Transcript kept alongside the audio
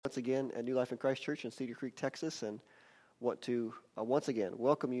once again at New Life in Christ Church in Cedar Creek, Texas, and want to once again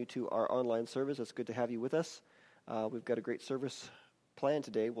welcome you to our online service. It's good to have you with us. We've got a great service planned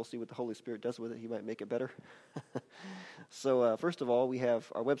today. We'll see what the Holy Spirit does with it. He might make it better. So first of all, we have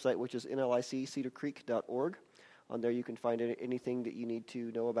our website, which is nliccedarcreek.org. On there you can find anything that you need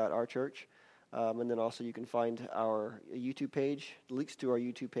to know about our church. And then also you can find our YouTube page, links to our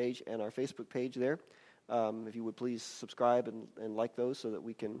YouTube page and our Facebook page there. If you would please subscribe and like those so that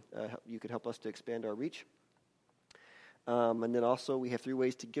we can you can help us to expand our reach. And then also we have 3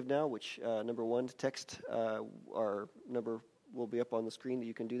 ways to give now, which number 1, to text. Our number will be up on the screen that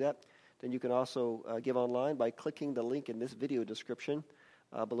you can do that. Then you can also give online by clicking the link in this video description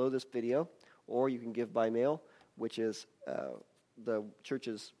below this video, or you can give by mail, which is the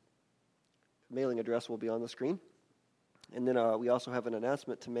church's mailing address will be on the screen. And then we also have an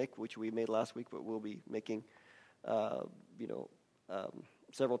announcement to make, which we made last week, but we'll be making,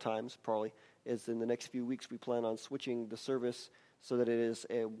 several times probably, is in the next few weeks we plan on switching the service so that it is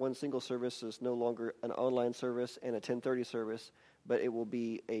one single service. Is no longer an online service and a 10:30 service, but it will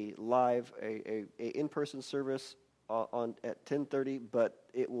be a live, a in-person service at 10:30, but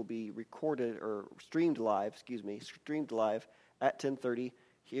it will be recorded or streamed live at 10:30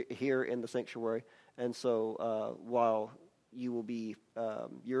 here in the sanctuary. And so while you will be,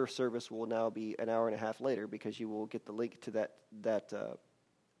 your service will now be an hour and a half later because you will get the link to that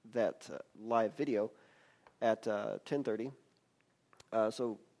live video at 10:30.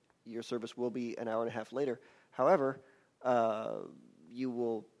 So your service will be an hour and a half later. However, you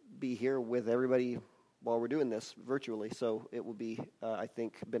will be here with everybody while we're doing this virtually, so it will be, I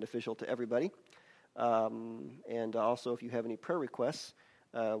think, beneficial to everybody. And also, if you have any prayer requests,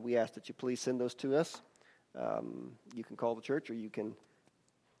 we ask that you please send those to us. You can call the church, or you can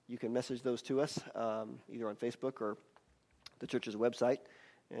message those to us either on Facebook or the church's website.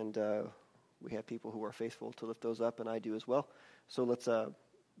 And we have people who are faithful to lift those up, and I do as well. So let's.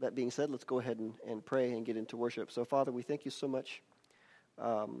 That being said, let's go ahead and pray and get into worship. So, Father, we thank you so much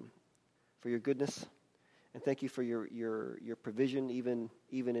for your goodness, and thank you for your provision, even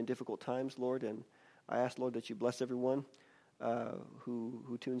in difficult times, Lord. And I ask, Lord, that you bless everyone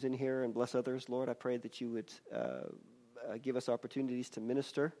who tunes in here, and bless others, Lord. I pray that you would give us opportunities to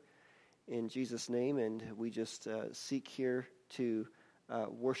minister in Jesus' name, and we just seek here to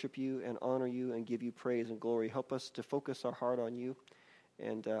worship you and honor you and give you praise and glory. Help us to focus our heart on you.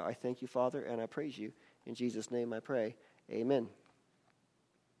 And I thank you, Father, and I praise you. In Jesus' name I pray. Amen.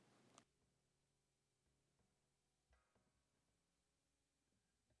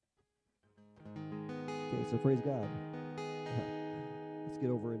 Okay, so praise God. Let's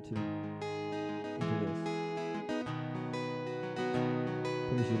get over into this.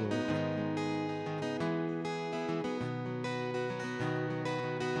 Praise you, Lord.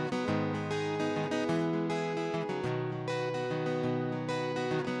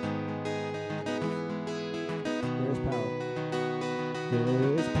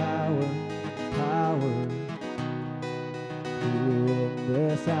 There is power here in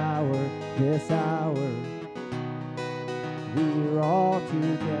this hour. We're all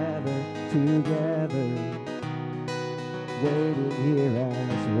together, waiting here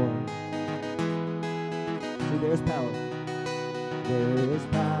as one. See, there's power. There is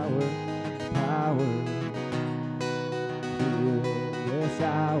power here in this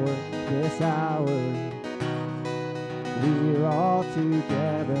hour. We're all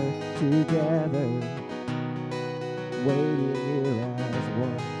together, waiting here as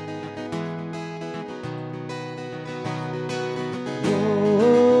one.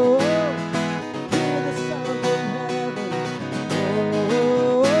 Oh, hear the sound of heaven.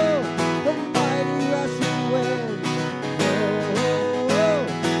 Oh, the mighty rushing wind. Oh,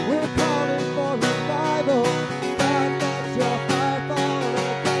 we're calling for revival. God, let your fire fall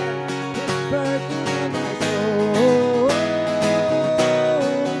again. It's burning in my soul.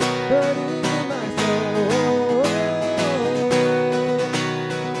 Burning in my soul.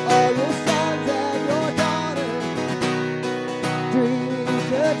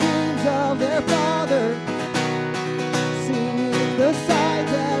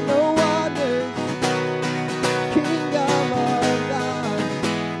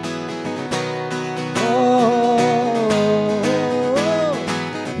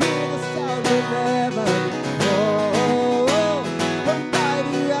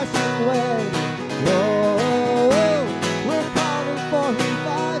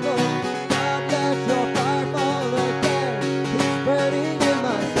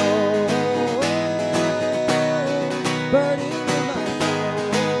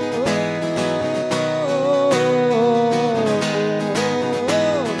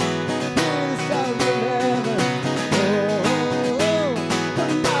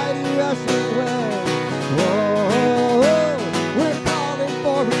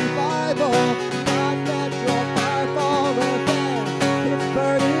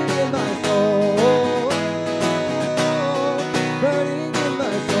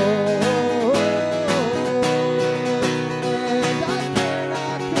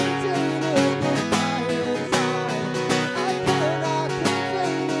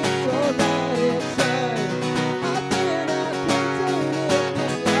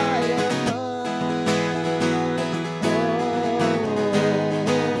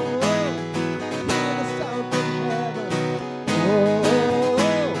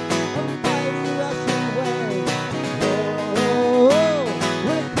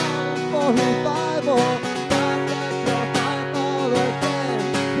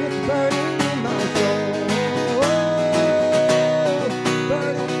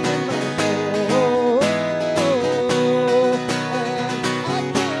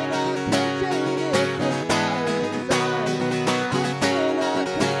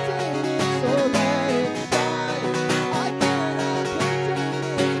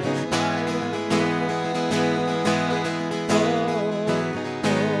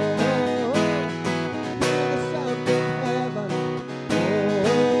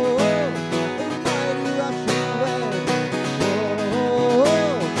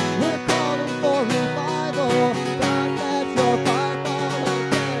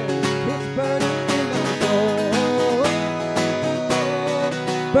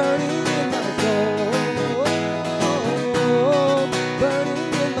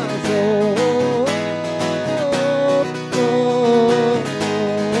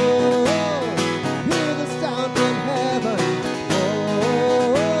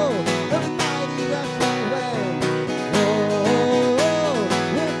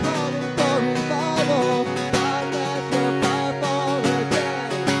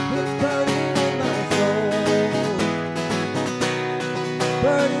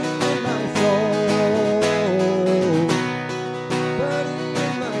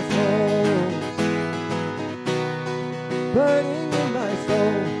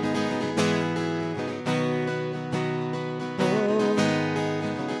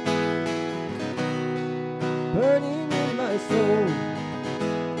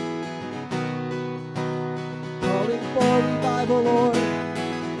 revival, Lord,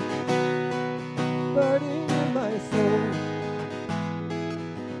 burning in my soul.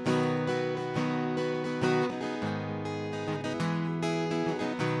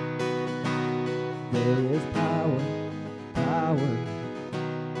 There is power, power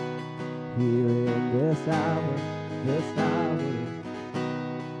here in this hour, this hour.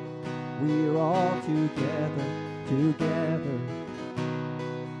 We're all together, together,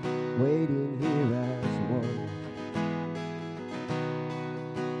 waiting here as one,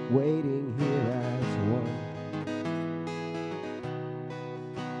 waiting here as one,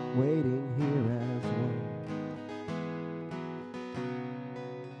 waiting here as one.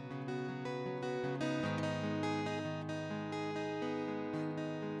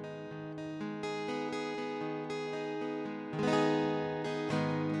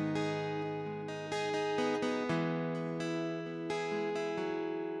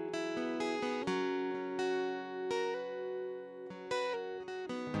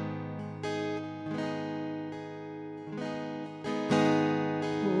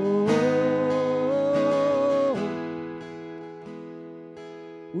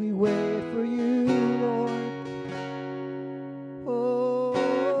 We wait for you, Lord.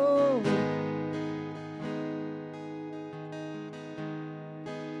 Oh,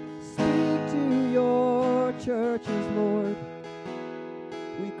 speak to your churches, Lord.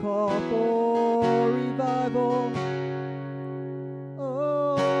 We call for revival.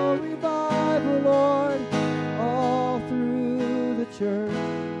 Oh, revival, Lord, all through the church.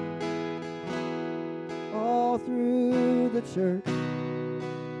 All through the church.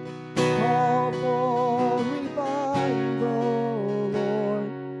 Call for revival,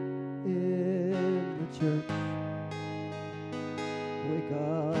 Lord, in the church. Wake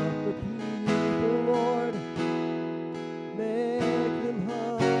up the people, Lord. Make them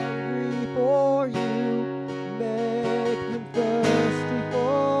hungry for you. Make them thirsty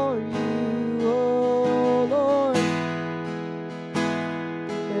for you, oh Lord.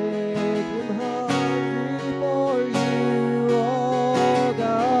 Make them hungry for you, oh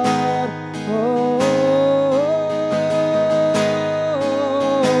God.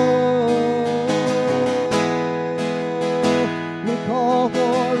 We call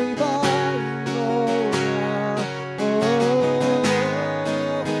for revival now.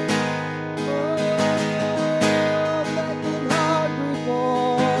 Make them hungry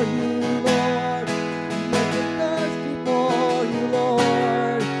for you, Lord. Make them thirsty for you,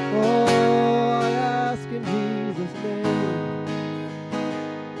 Lord. Oh, I ask in Jesus' name.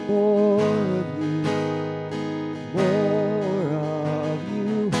 More of you, more of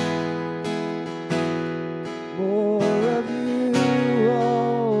you, more of you,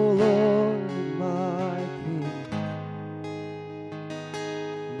 oh Lord, my King.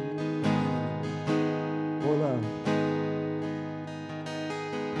 More love,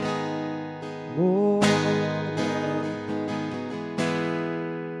 more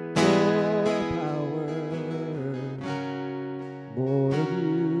power, more of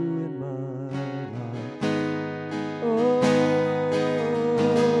you in my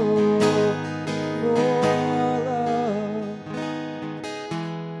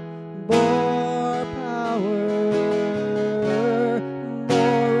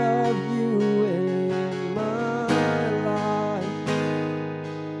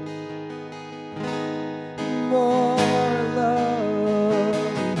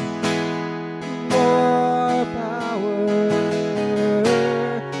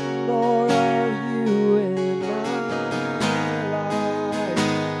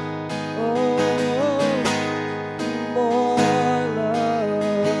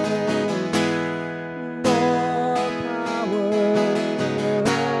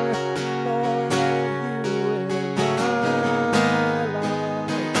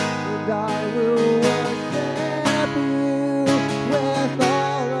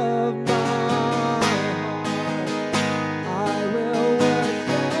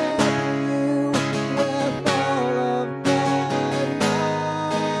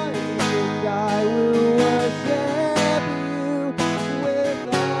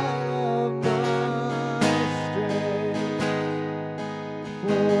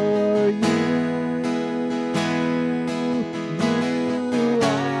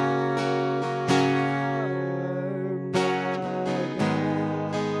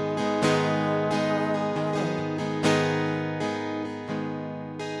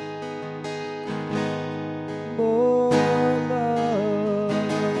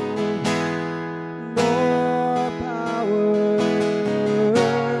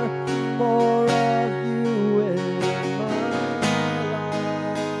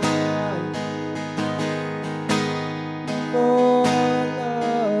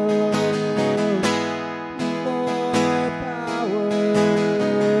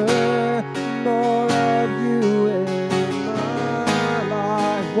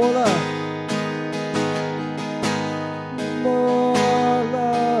More love. More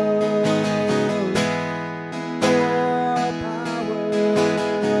love. More power.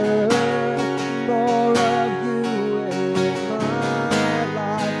 More of you in my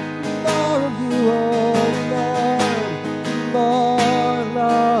life. More of you, oh Lord. More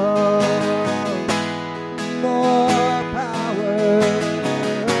love. More power.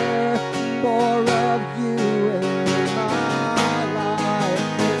 More of you in my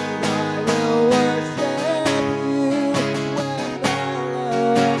life. And I will worship you with all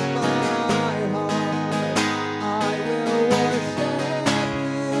of my heart. I will worship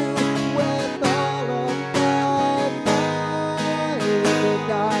you with all of my might.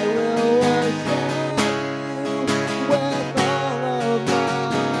 And I will worship you with all of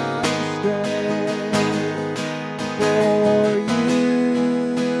my strength. For you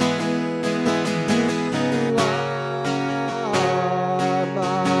are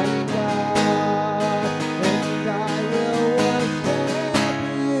my God, and I will worship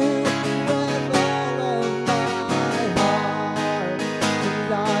you with all of my heart,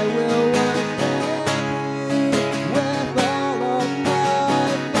 and I will worship you with all of my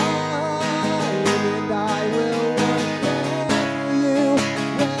might, and I will worship you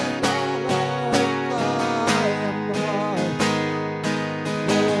with all of my heart.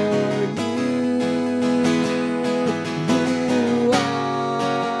 For you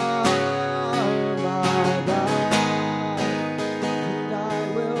are my God, and I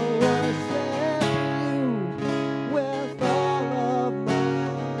will worship you with all of my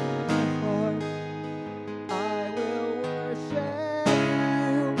heart. I will worship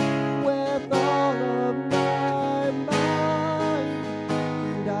you with all of my mind,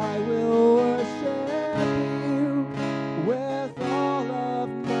 and I will worship you with all of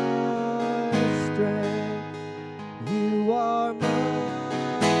my strength. You are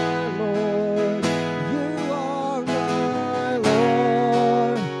my Lord. You are my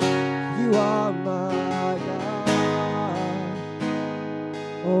Lord. You are my God.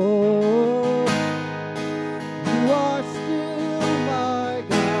 Oh, you are still my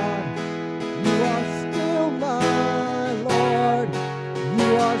God. You are still my Lord. You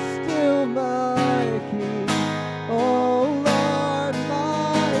are still my King. Oh Lord,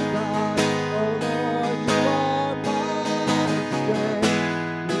 my God. Oh Lord, you are my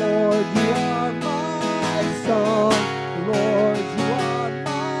strength. Lord, you are my song. Lord, you are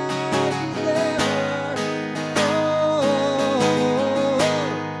my deliverer.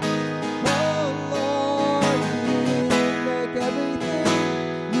 Oh Lord, you make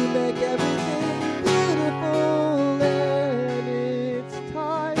everything beautiful in its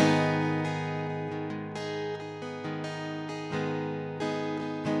time.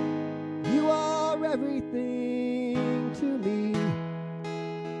 You are everything to me.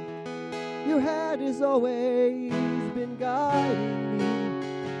 Your hand has always been guiding me.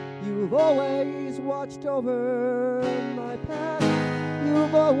 You've always watched over my path.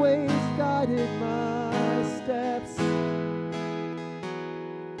 You've always guided my steps.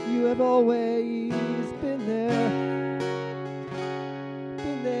 You have always been there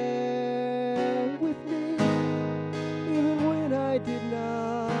with me, even when I did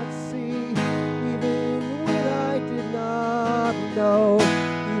not see, even when I did not know,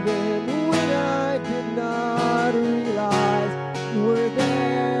 even when I did not realize you were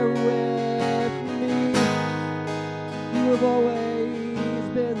there with me. You have always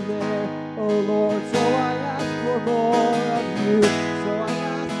been there, oh Lord. So I ask for more of you. So I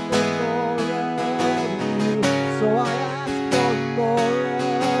ask for more of you. So I ask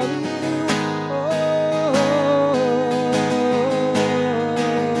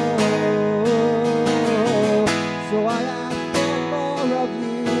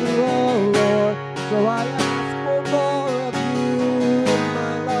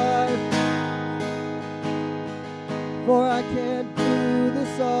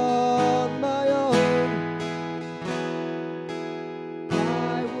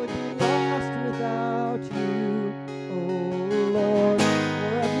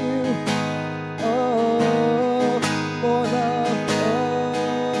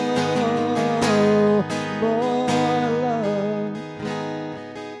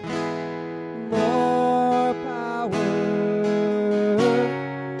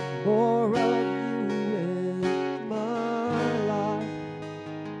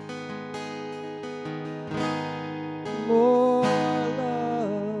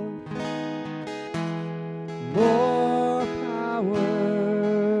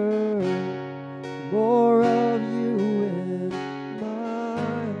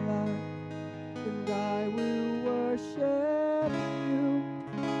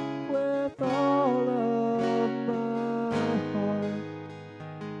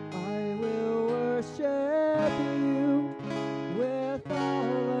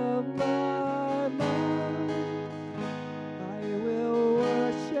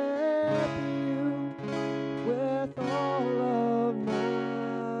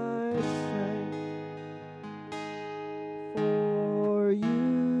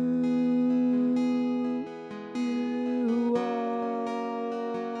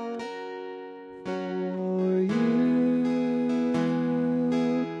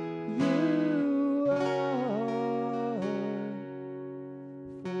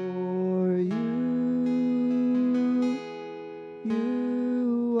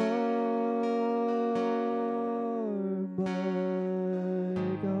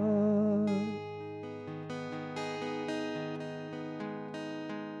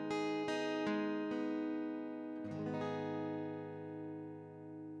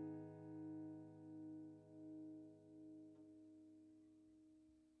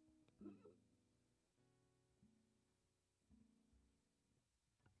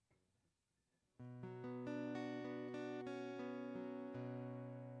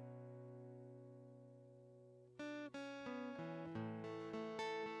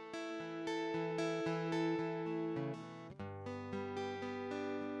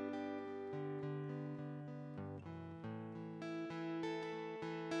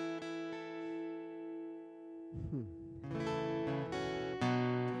Before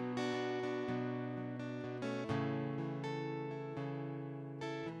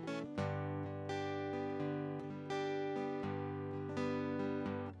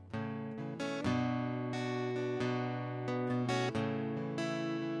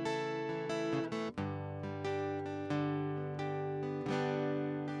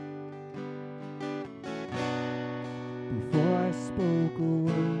I spoke a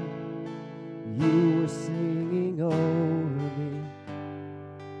word, you were singing over me.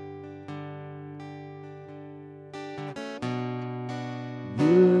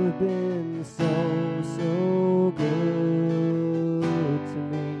 You've been so, so good to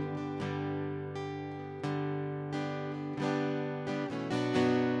me.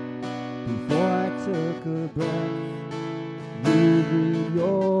 Before I took a breath, you breathed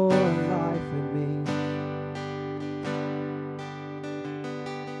your life in me.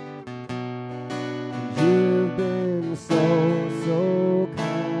 You've been so, so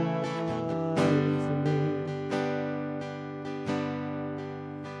kind to me.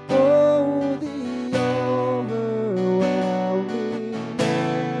 Oh, the overwhelming,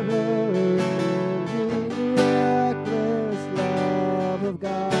 never-ending, reckless love of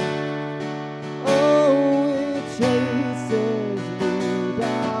God. Oh, it chases me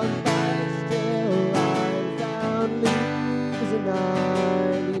down, fights till I'm found, leaves a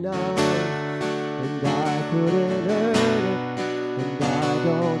 99. And I couldn't earn it, and I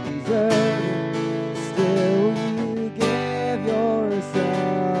don't deserve it. Still, you gave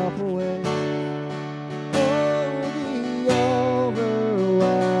yourself away. Oh, the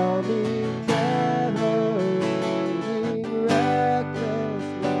overwhelming, never-ending, reckless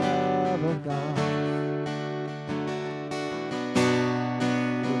love of God.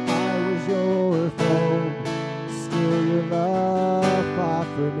 When I was your foe, still your love fought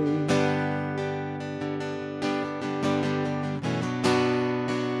for me.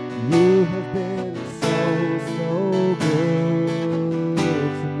 You have been so, so good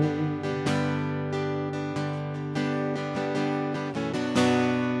to me.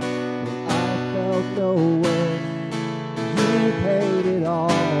 When I felt no worth, you paid it all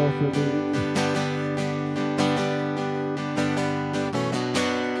for me.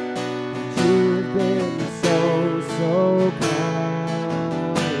 You've been so, so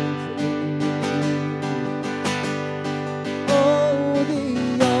kind to me. Oh, the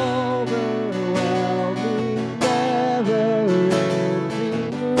overwhelming, never-ending,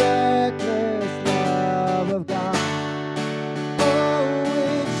 reckless love of God. Oh,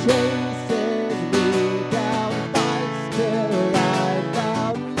 it chases me down, fights till I'm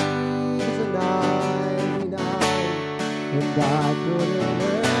found, leaves a 99. And I couldn't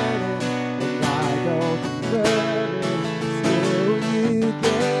earn it, and I don't deserve it. Still, you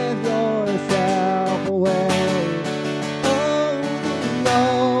give yourself away. Oh, the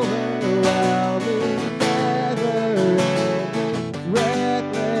overwhelming, never-ending,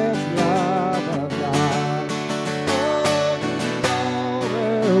 reckless love of God. Oh, the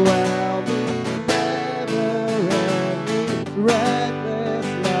overwhelming, never-ending, reckless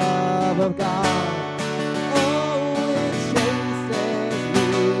love of God. Oh, it chases me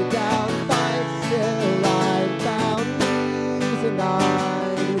down, fights till I'm found, leaves a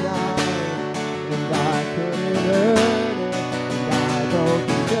 99. And I couldn't earn it, and I don't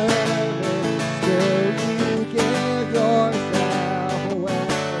deserve it. Still, you give yourself away.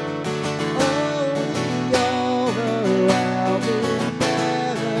 Oh, the overwhelming,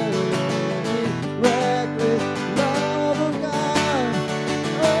 never-ending, reckless love of God.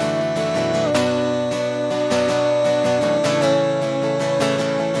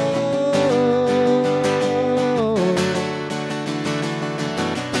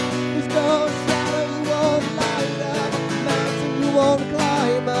 There's no shadow you won't light up, mountain you won't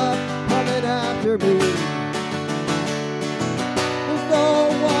climb up, coming after me. There's no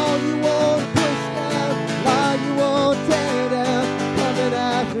wall you won't push down, lie you won't tear down, coming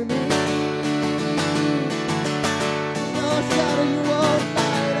after me. There's no shadow you won't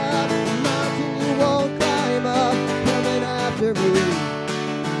light up, mountain you won't climb up, coming after me.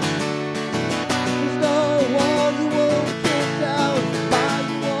 There's no wall you won't kick down, lie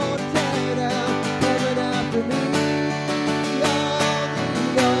you won't tear down, coming after me. Oh,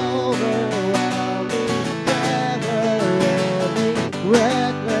 the overwhelming,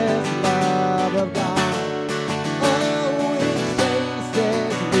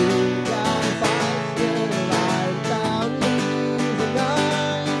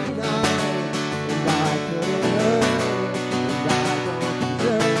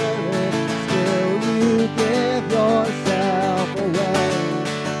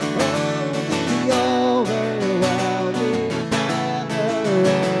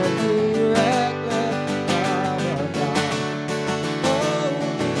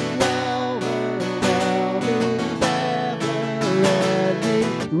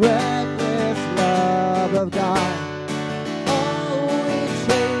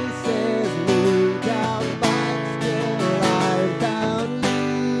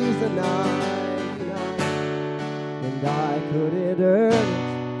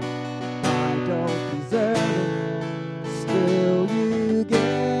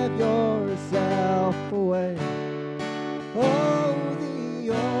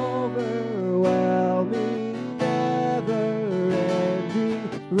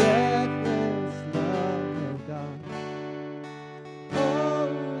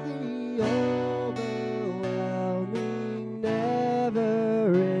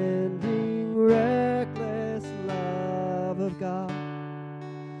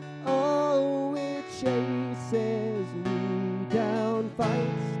 Oh, it chases me down,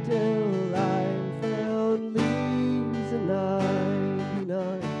 fights till I'm found, leaves a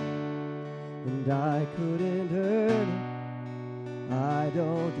 99, and I couldn't earn it, I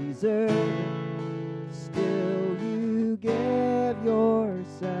don't deserve it, still you gave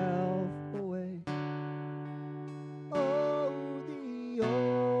yourself away. Oh, the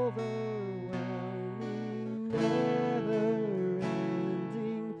overwhelming, never-ending,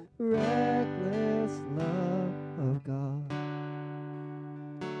 reckless love of God.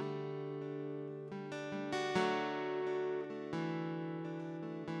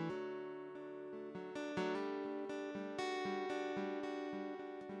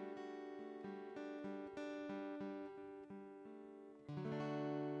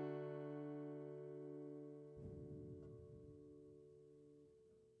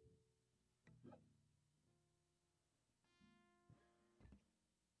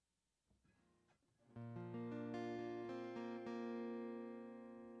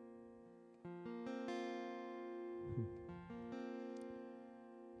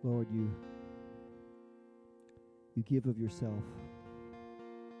 Lord, you give of yourself.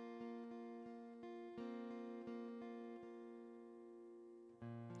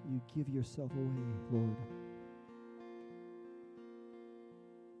 You give yourself away, Lord.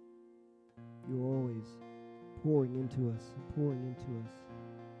 You're always pouring into us,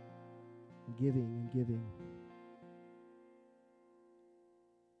 and giving and giving.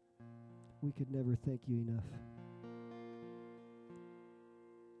 We could never thank you enough.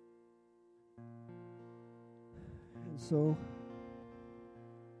 And so,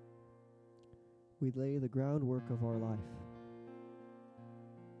 we lay the groundwork of our life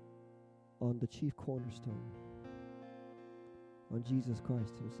on the chief cornerstone, on Jesus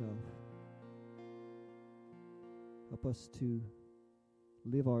Christ himself. Help us to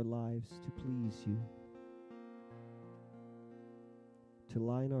live our lives to please you, to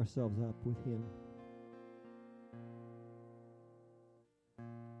line ourselves up with him.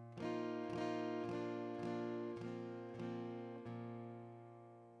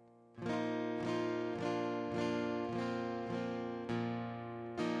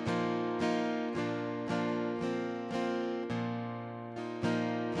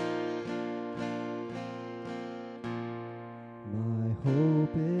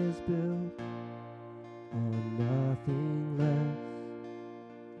 Hope is built on nothing less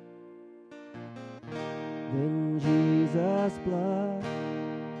than Jesus' blood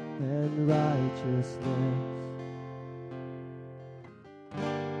and righteousness.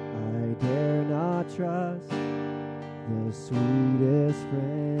 I dare not trust the sweetest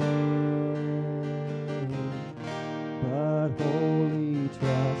friend, but wholly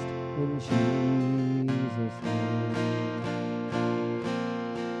trust in Jesus' name.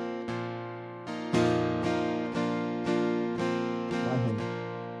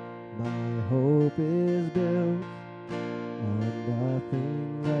 Hope is built on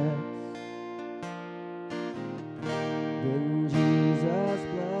nothing less than Jesus'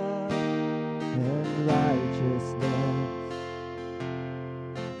 blood and righteousness.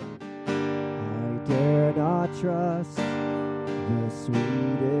 I dare not trust the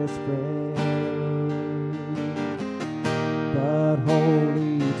sweetest friend, but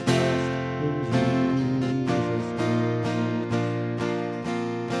wholly trust in Jesus' name.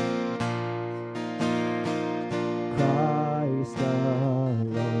 Christ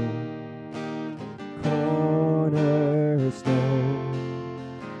alone, cornerstone,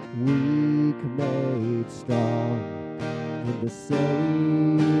 weak made strong in the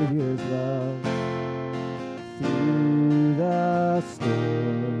Savior's love. Through the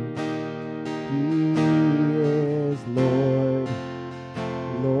storm, he is Lord,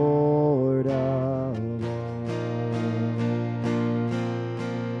 Lord of all.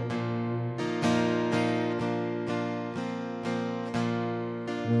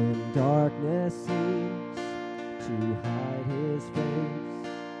 When darkness seems to hide his face,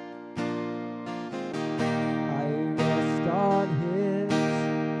 I rest on his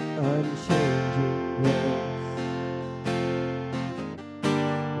unchanging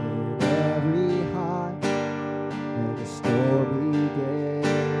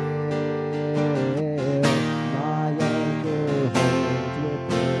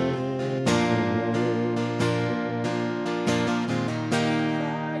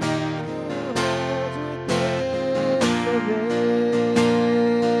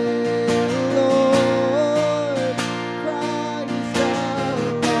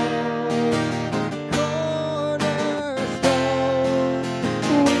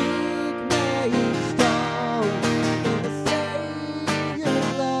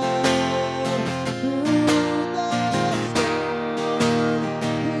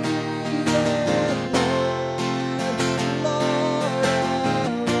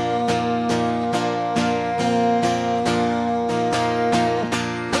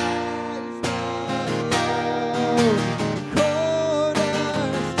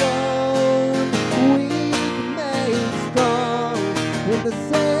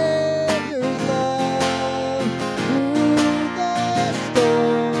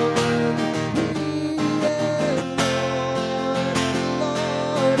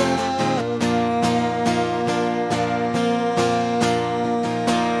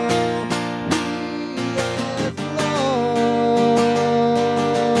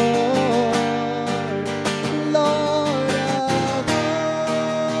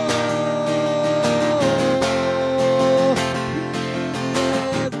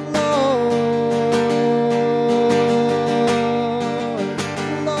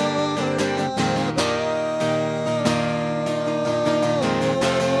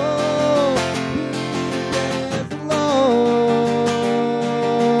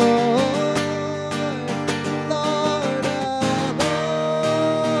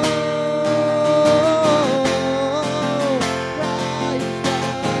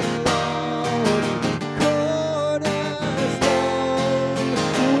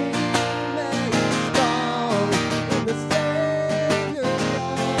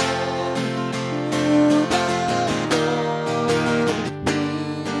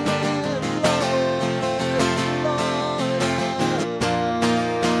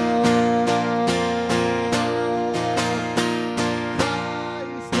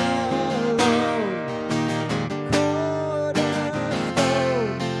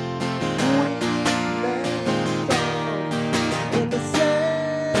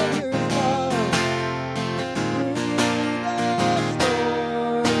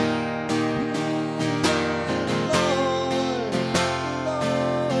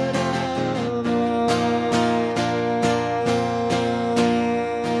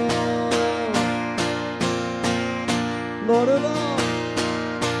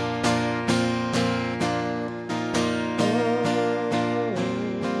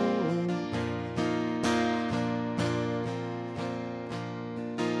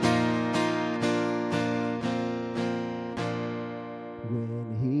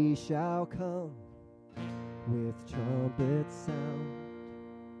he shall come with trumpet sound.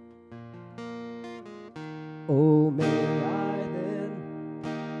 Oh, may I then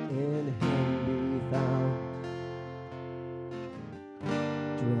in him be found,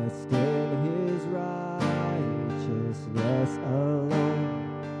 dressed in his righteousness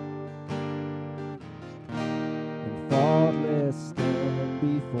alone, and faultless stand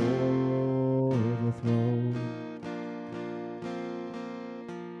before the throne.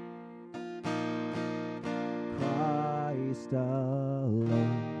 Christ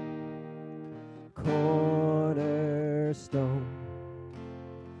alone, cornerstone,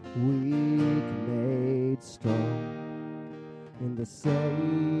 weak made strong in the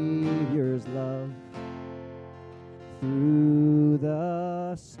Savior's love, through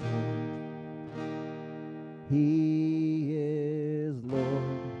the storm. He is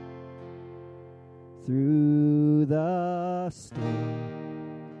Lord, through the storm.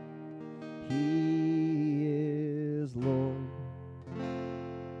 He is Lord,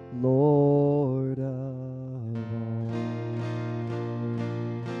 Lord of all.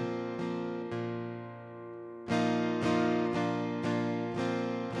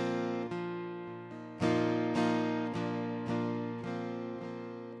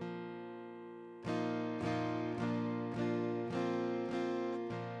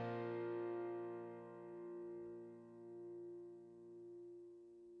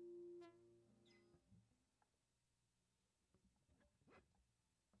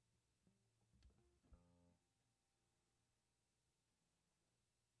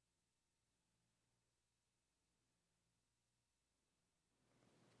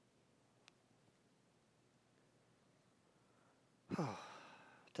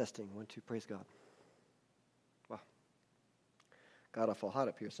 Testing, 1, 2, praise God. Wow. God, I feel hot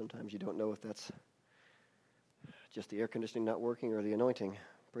up here sometimes. You don't know if that's just the air conditioning not working or the anointing.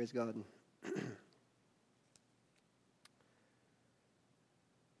 Praise God.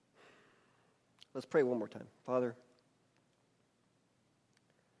 Let's pray one more time. Father,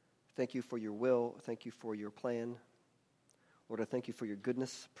 thank you for your will. Thank you for your plan. Lord, I thank you for your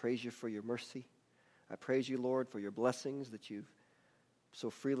goodness. Praise you for your mercy. I praise you, Lord, for your blessings that you've so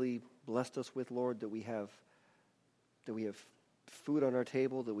freely blessed us with, Lord, that we have food on our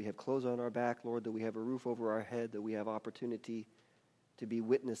table, that we have clothes on our back, Lord, that we have a roof over our head, that we have opportunity to be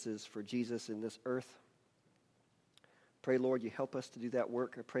witnesses for Jesus in this earth. Pray, Lord, you help us to do that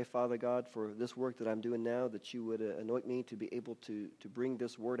work. I pray, Father God, for this work that I'm doing now, that you would anoint me to be able to bring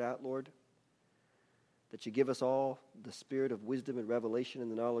this word out, Lord. That you give us all the spirit of wisdom and revelation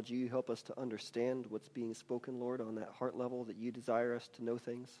and the knowledge you help us to understand what's being spoken, Lord, on that heart level, that you desire us to know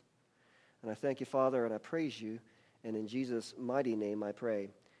things. And I thank you, Father, and I praise you. And in Jesus' mighty name I pray.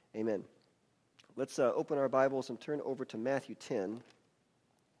 Amen. Let's open our Bibles and turn over to Matthew 10,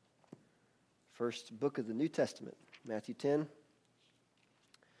 first book of the New Testament. Matthew 10.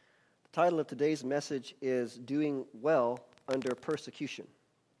 The title of today's message is Doing Well Under Persecution.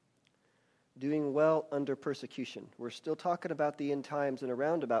 Doing well under persecution. We're still talking about the end times in a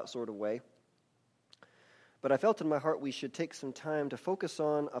roundabout sort of way. But I felt in my heart we should take some time to focus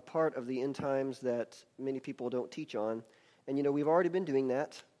on a part of the end times that many people don't teach on. And, you know, we've already been doing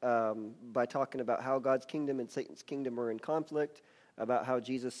that by talking about how God's kingdom and Satan's kingdom are in conflict, about how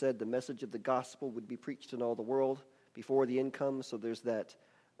Jesus said the message of the gospel would be preached in all the world before the end comes. So there's that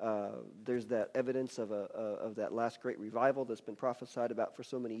evidence of that last great revival that's been prophesied about for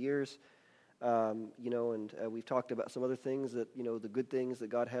so many years. We've talked about some other things that, the good things that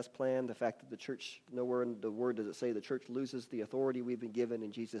God has planned, the fact that the church, nowhere in the word does it say the church loses the authority we've been given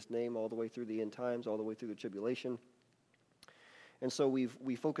in Jesus' name all the way through the end times, all the way through the tribulation. And so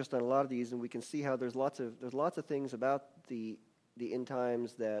we focused on a lot of these, and we can see how there's lots of things about the end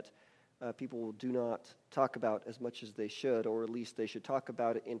times that people do not talk about as much as they should, or at least they should talk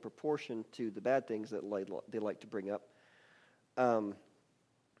about it in proportion to the bad things that they like to bring up.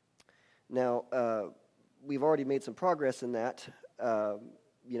 Now, we've already made some progress in that, I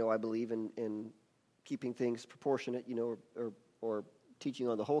believe, in keeping things proportionate, or teaching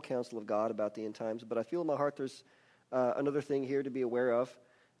on the whole counsel of God about the end times. But I feel in my heart there's another thing here to be aware of.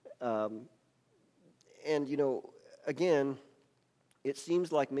 Again, it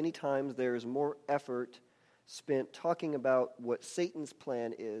seems like many times there's more effort spent talking about what Satan's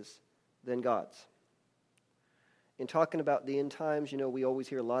plan is than God's. In talking about the end times, we always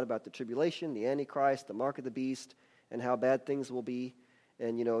hear a lot about the tribulation, the Antichrist, the mark of the beast, and how bad things will be.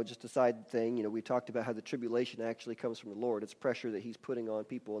 And, just a side thing, we talked about how the tribulation actually comes from the Lord. It's pressure that he's putting on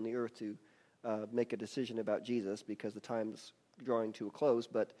people on the earth to make a decision about Jesus because the time is drawing to a close.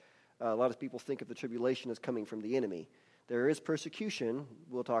 But a lot of people think of the tribulation as coming from the enemy, There is persecution,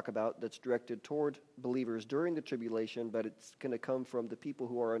 we'll talk about, that's directed toward believers during the tribulation, but it's going to come from the people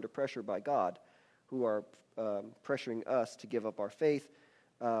who are under pressure by God, who are pressuring us to give up our faith,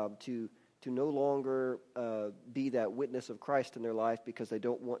 to no longer be that witness of Christ in their life because they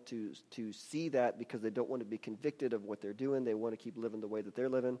don't want to see that, because they don't want to be convicted of what they're doing. They want to keep living the way that they're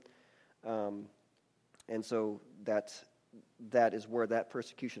living. And so that is where that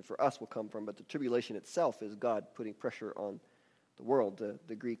persecution for us will come from. But the tribulation itself is God putting pressure on the world.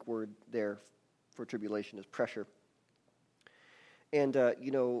 The Greek word there for tribulation is pressure. And,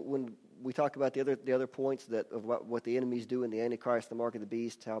 when we talk about the other points of what the enemies do in the Antichrist, the mark of the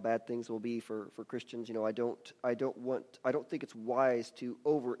beast, how bad things will be for Christians, I don't think it's wise to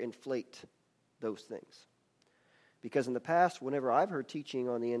overinflate those things. Because in the past, whenever I've heard teaching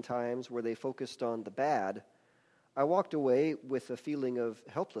on the end times where they focused on the bad, I walked away with a feeling of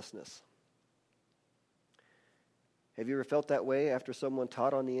helplessness. Have you ever felt that way after someone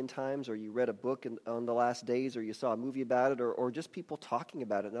taught on the end times, or you read a book on the last days, or you saw a movie about it, or just people talking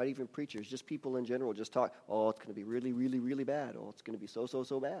about it, not even preachers, just people in general just talk, oh, it's going to be really, really, really bad. Oh, it's going to be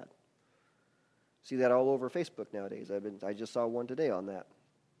so bad. See that all over Facebook nowadays. I just saw one today on that.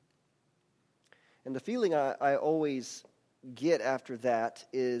 And the feeling I always get after that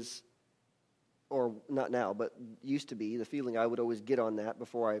is, or not now, but used to be, the feeling I would always get on that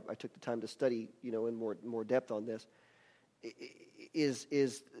before I took the time to study, in more depth on this, is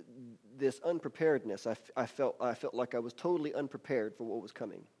this unpreparedness. I felt like I was totally unprepared for what was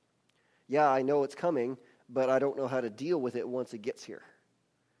coming. Yeah, I know it's coming, but I don't know how to deal with it once it gets here.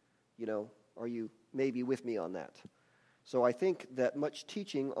 Are you maybe with me on that? So I think that much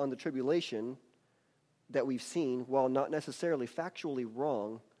teaching on the tribulation that we've seen, while not necessarily factually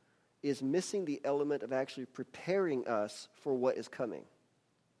wrong, is missing the element of actually preparing us for what is coming.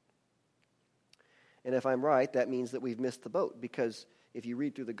 And if I'm right, that means that we've missed the boat, because if you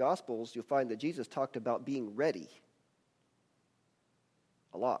read through the Gospels, you'll find that Jesus talked about being ready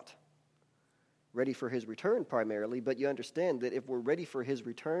a lot. Ready for his return primarily, but you understand that if we're ready for his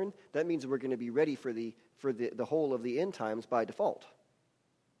return, that means we're going to be ready for the whole of the end times by default.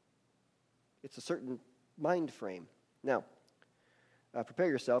 It's a certain mind frame. Now, prepare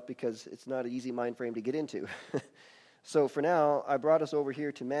yourself, because it's not an easy mind frame to get into. So for now, I brought us over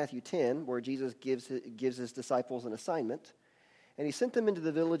here to Matthew 10, where Jesus gives his disciples an assignment. And he sent them into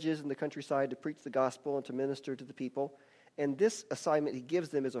the villages and the countryside to preach the gospel and to minister to the people. And this assignment he gives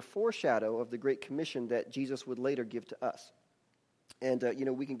them is a foreshadow of the Great Commission that Jesus would later give to us. And,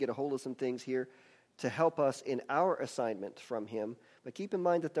 we can get a hold of some things here to help us in our assignment from him. But keep in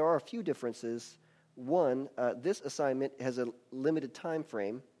mind that there are a few differences. One, this assignment has a limited time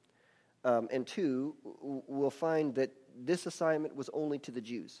frame. And two, we'll find that this assignment was only to the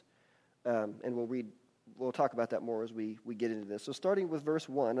Jews. And we'll talk about that more as we get into this. So starting with verse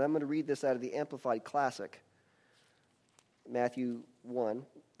 1, and I'm going to read this out of the Amplified Classic. Matthew 10,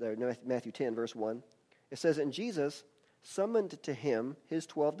 verse 1. It says, "And Jesus summoned to him his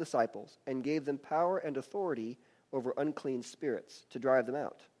 12 disciples and gave them power and authority over unclean spirits to drive them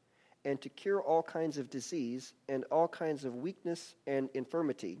out, and to cure all kinds of disease and all kinds of weakness and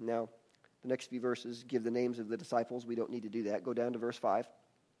infirmity." Now, the next few verses give the names of the disciples. We don't need to do that. Go down to verse 5.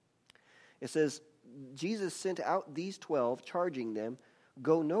 It says, Jesus sent out these 12, charging them,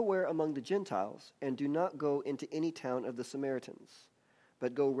 "Go nowhere among the Gentiles, and do not go into any town of the Samaritans,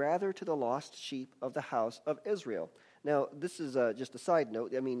 but go rather to the lost sheep of the house of Israel." Now, this is just a side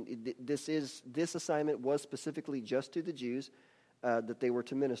note. I mean, this assignment was specifically just to the Jews that they were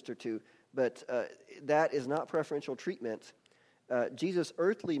to minister to, but that is not preferential treatment. Jesus'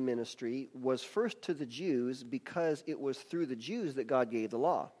 earthly ministry was first to the Jews because it was through the Jews that God gave the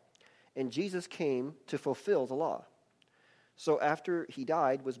law. And Jesus came to fulfill the law. So after he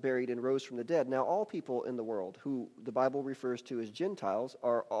died, was buried, and rose from the dead, now all people in the world, who the Bible refers to as Gentiles,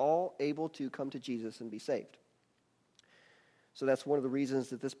 are all able to come to Jesus and be saved. So that's one of the reasons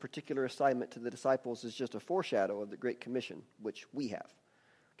that this particular assignment to the disciples is just a foreshadow of the Great Commission, which we have.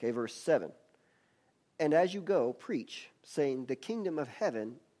 Okay, verse 7. "And as you go, preach, saying, the kingdom of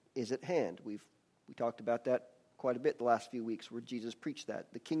heaven is at hand." We talked about that quite a bit the last few weeks, where Jesus preached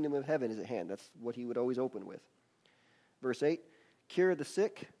that. The kingdom of heaven is at hand. That's what he would always open with. Verse 8, "Cure the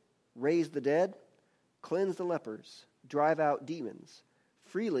sick, raise the dead, cleanse the lepers, drive out demons.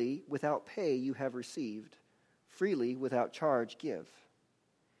 Freely, without pay you have received. Freely, without charge give.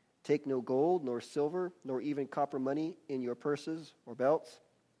 Take no gold, nor silver, nor even copper money in your purses or belts.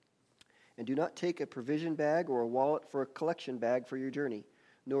 And do not take a provision bag or a wallet for a collection bag for your journey,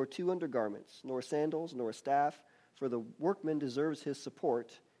 nor 2 undergarments, nor sandals, nor a staff, for the workman deserves his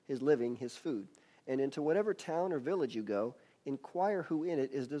support, his living, his food. And into whatever town or village you go, inquire who in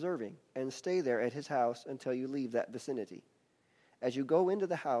it is deserving, and stay there at his house until you leave that vicinity. As you go into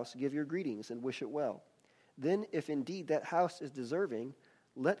the house, give your greetings and wish it well. Then, if indeed that house is deserving,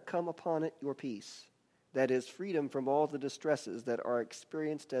 let come upon it your peace, that is, freedom from all the distresses that are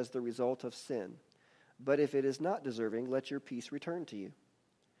experienced as the result of sin. But if it is not deserving, let your peace return to you.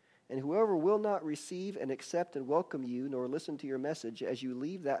 And whoever will not receive and accept and welcome you, nor listen to your message, as you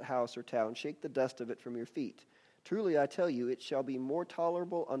leave that house or town, shake the dust of it from your feet. Truly I tell you, it shall be more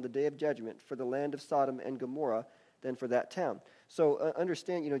tolerable on the day of judgment for the land of Sodom and Gomorrah than for that town. So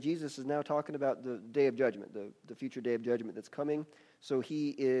understand, Jesus is now talking about the day of judgment, the future day of judgment that's coming. So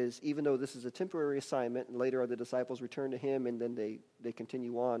he is, even though this is a temporary assignment, and later the disciples return to him, and then they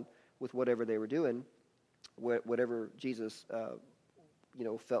continue on with whatever they were doing, whatever Jesus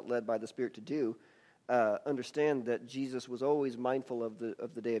felt led by the Spirit to do, understand that Jesus was always mindful of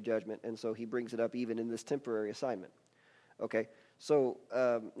the day of judgment, and so he brings it up even in this temporary assignment. Okay, so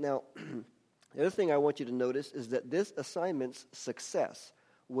now the other thing I want you to notice is that this assignment's success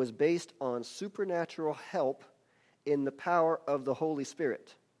was based on supernatural help in the power of the Holy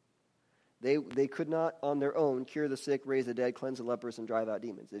Spirit. They could not on their own cure the sick, raise the dead, cleanse the lepers, and drive out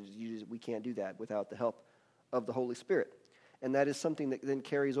demons. We can't do that without the help of the Holy Spirit. And that is something that then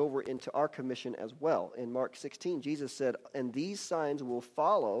carries over into our commission as well. In Mark 16, Jesus said, "And these signs will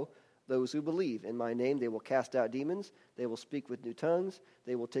follow those who believe. In my name they will cast out demons, they will speak with new tongues,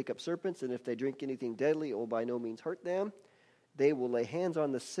 they will take up serpents, and if they drink anything deadly, it will by no means hurt them. They will lay hands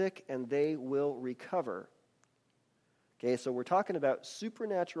on the sick, and they will recover." Okay, so we're talking about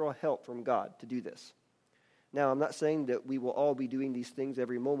supernatural help from God to do this. Now, I'm not saying that we will all be doing these things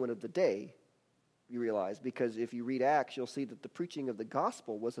every moment of the day, you realize, because if you read Acts, you'll see that the preaching of the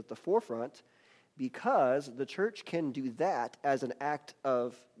gospel was at the forefront because the church can do that as an act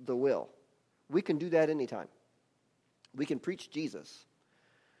of the will. We can do that anytime. We can preach Jesus.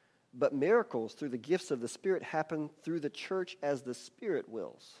 But miracles through the gifts of the Spirit happen through the church as the Spirit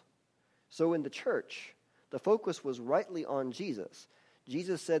wills. So in the church, the focus was rightly on Jesus.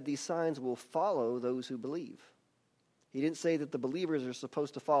 Jesus said these signs will follow those who believe. He didn't say that the believers are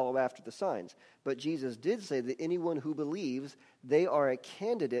supposed to follow after the signs, but Jesus did say that anyone who believes, they are a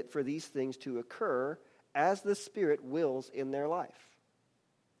candidate for these things to occur as the Spirit wills in their life.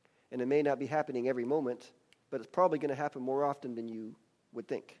 And it may not be happening every moment, but it's probably going to happen more often than you would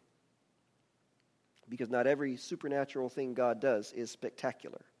think. Because not every supernatural thing God does is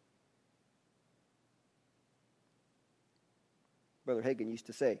spectacular. Brother Hagin used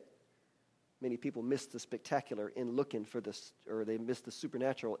to say, many people miss the spectacular in looking for this, or they miss the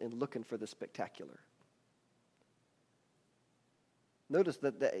supernatural in looking for the spectacular. Notice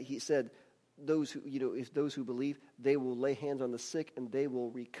that he said, those who, if those who believe, they will lay hands on the sick and they will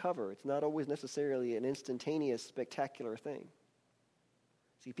recover. It's not always necessarily an instantaneous, spectacular thing.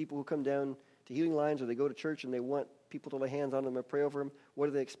 See, people who come down to healing lines or they go to church and they want people to lay hands on them or pray over them, what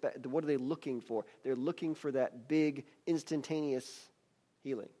do they expect? What are they looking for? They're looking for that big, instantaneous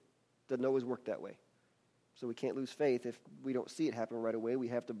healing. Doesn't always work that way. So we can't lose faith if we don't see it happen right away. We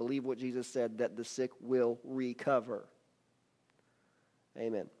have to believe what Jesus said, that the sick will recover.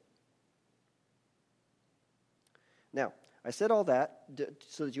 Amen. Now, I said all that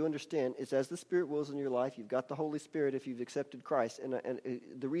so that you understand it's as the Spirit wills in your life. You've got the Holy Spirit if you've accepted Christ. And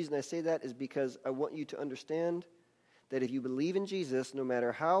the reason I say that is because I want you to understand that if you believe in Jesus, no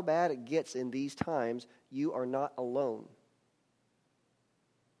matter how bad it gets in these times, you are not alone.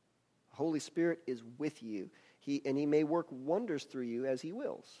 Holy Spirit is with you. He may work wonders through you as He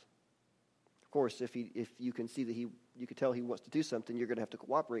wills. Of course, if you can see that you can tell He wants to do something, you're going to have to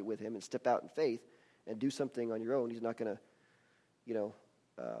cooperate with Him and step out in faith and do something on your own. He's not going to,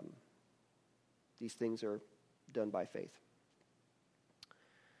 these things are done by faith.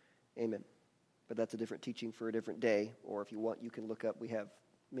 Amen. But that's a different teaching for a different day, or if you want, you can look up. We have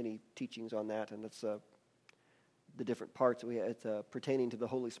many teachings on that, and that's the different parts. It's pertaining to the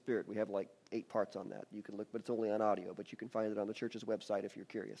Holy Spirit. We have like 8 parts on that. You can look, but it's only on audio, but you can find it on the church's website if you're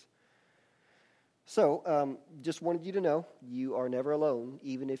curious. So, just wanted you to know, you are never alone,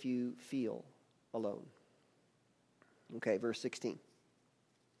 even if you feel alone. Okay, verse 16.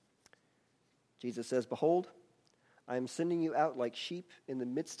 Jesus says, "Behold, I am sending you out like sheep in the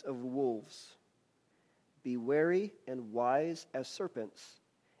midst of wolves. Be wary and wise as serpents,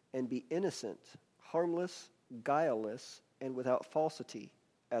 and be innocent, harmless, guileless, and without falsity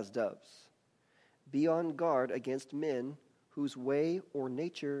as doves. Be on guard against men whose way or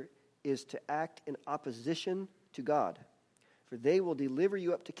nature is to act in opposition to God. For they will deliver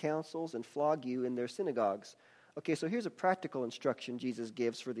you up to councils and flog you in their synagogues. Okay, so here's a practical instruction Jesus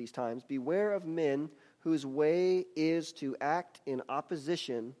gives for these times. Beware of men whose way is to act in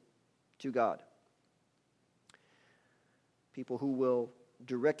opposition to God. People who will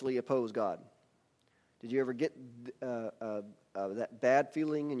directly oppose God. Did you ever get that bad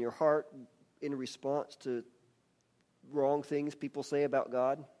feeling in your heart in response to wrong things people say about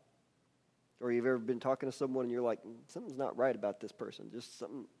God? Or you've ever been talking to someone and you're like, something's not right about this person. Just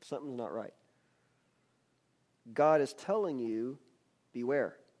something's not right. God is telling you,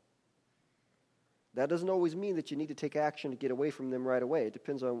 beware. That doesn't always mean that you need to take action to get away from them right away. It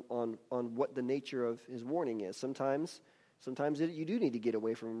depends on what the nature of his warning is. Sometimes you do need to get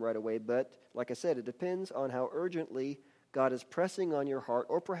away from them right away, but like I said, it depends on how urgently God is pressing on your heart,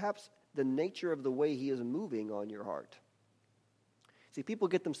 or perhaps the nature of the way he is moving on your heart. See, people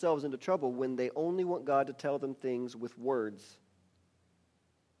get themselves into trouble when they only want God to tell them things with words.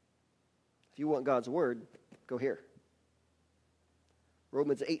 If you want God's word, go here.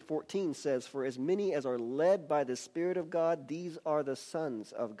 Romans 8:14 says, "For as many as are led by the Spirit of God, these are the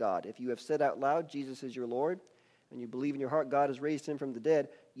sons of God. If you have said out loud, Jesus is your Lord, and you believe in your heart God has raised him from the dead,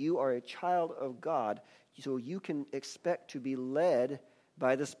 you are a child of God." So you can expect to be led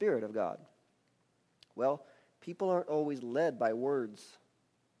by the Spirit of God. Well, people aren't always led by words.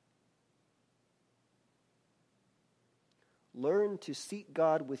 Learn to seek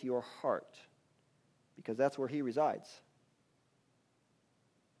God with your heart, because that's where he resides.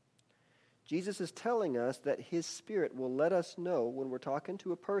 Jesus is telling us that his Spirit will let us know when we're talking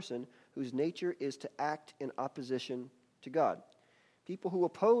to a person whose nature is to act in opposition to God. People who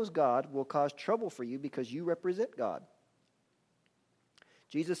oppose God will cause trouble for you because you represent God.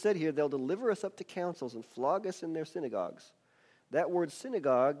 Jesus said here, they'll deliver us up to councils and flog us in their synagogues. That word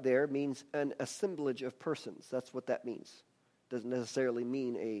synagogue there means an assemblage of persons. That's what that means. It doesn't necessarily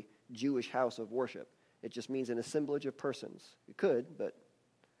mean a Jewish house of worship. It just means an assemblage of persons. It could, but...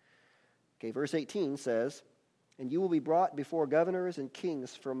 Okay, verse 18 says, "And you will be brought before governors and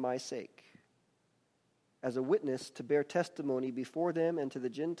kings for my sake, as a witness to bear testimony before them and to the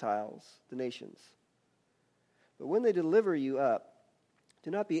Gentiles, the nations. But when they deliver you up,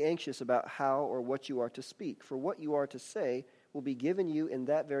 do not be anxious about how or what you are to speak, for what you are to say will be given you in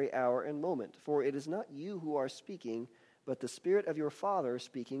that very hour and moment. For it is not you who are speaking, but the Spirit of your Father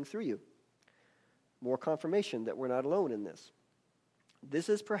speaking through you." More confirmation that we're not alone in this. This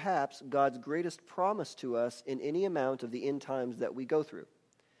is perhaps God's greatest promise to us in any amount of the end times that we go through.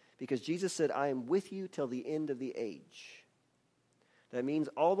 Because Jesus said, "I am with you till the end of the age." That means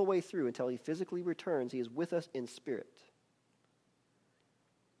all the way through until he physically returns, he is with us in spirit.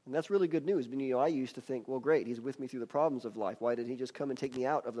 And that's really good news. I used to think, well, great, he's with me through the problems of life. Why didn't he just come and take me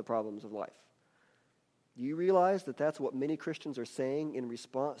out of the problems of life? Do you realize that that's what many Christians are saying in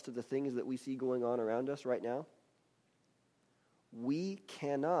response to the things that we see going on around us right now? We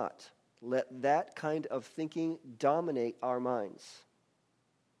cannot let that kind of thinking dominate our minds.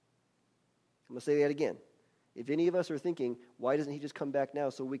 I'm going to say that again. If any of us are thinking, why doesn't he just come back now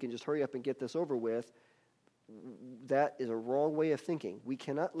so we can just hurry up and get this over with? That is a wrong way of thinking. We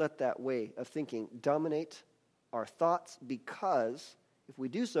cannot let that way of thinking dominate our thoughts, because if we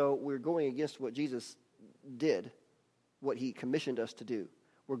do so, we're going against what Jesus did, what he commissioned us to do.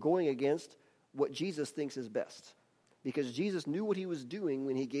 We're going against what Jesus thinks is best. Because Jesus knew what he was doing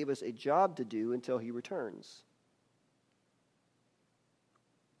when he gave us a job to do until he returns.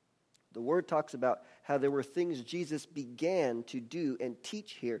 The word talks about how there were things Jesus began to do and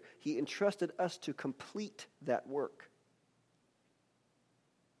teach here. He entrusted us to complete that work.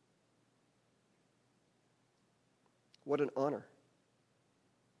 What an honor.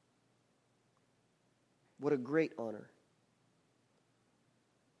 What a great honor.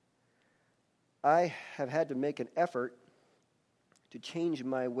 I have had to make an effort to change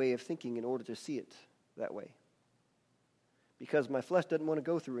my way of thinking in order to see it that way, because my flesh doesn't want to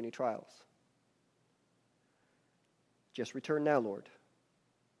go through any trials. Just return now, Lord.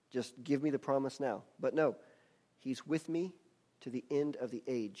 Just give me the promise now. But no, he's with me to the end of the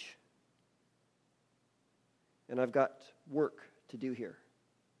age. And I've got work to do here.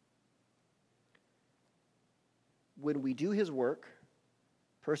 When we do his work,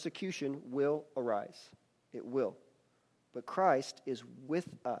 persecution will arise. It will. But Christ is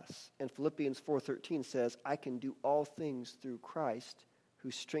with us. And Philippians 4:13 says, "I can do all things through Christ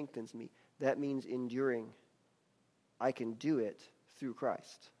who strengthens me." That means enduring. I can do it through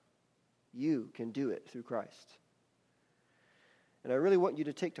Christ. You can do it through Christ. And I really want you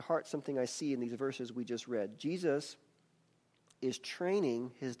to take to heart something I see in these verses we just read. Jesus is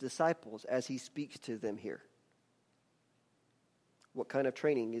training his disciples as he speaks to them here. What kind of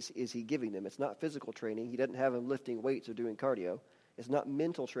training is he giving them? It's not physical training. He doesn't have them lifting weights or doing cardio. It's not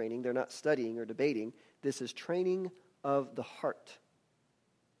mental training. They're not studying or debating. This is training of the heart.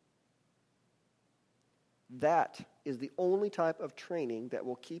 That is the only type of training that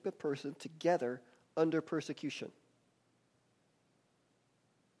will keep a person together under persecution.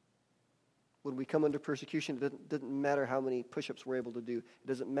 When we come under persecution, it doesn't matter how many push-ups we're able to do. It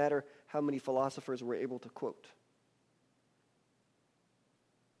doesn't matter how many philosophers we're able to quote.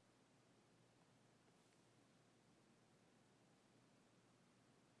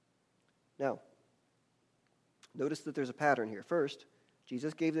 Now, notice that there's a pattern here. First,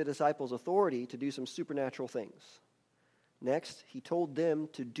 Jesus gave the disciples authority to do some supernatural things. Next, he told them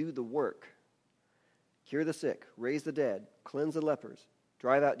to do the work. Cure the sick, raise the dead, cleanse the lepers,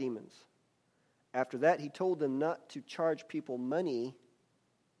 drive out demons. After that, he told them not to charge people money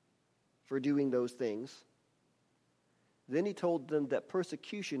for doing those things. Then he told them that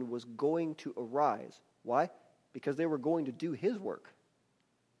persecution was going to arise. Why? Because they were going to do his work.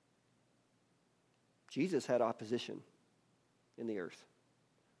 Jesus had opposition in the earth.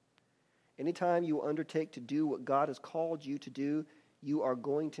 Anytime you undertake to do what God has called you to do, you are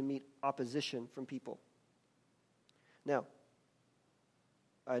going to meet opposition from people. Now,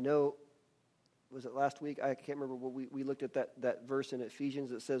 I know, was it last week? I can't remember. We looked at that verse in Ephesians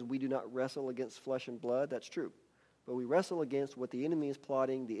that says we do not wrestle against flesh and blood. That's true. But we wrestle against what the enemy is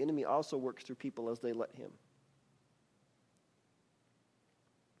plotting. The enemy also works through people as they let him.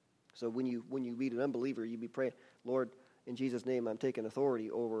 So when you meet an unbeliever, you be praying, Lord, in Jesus' name, I'm taking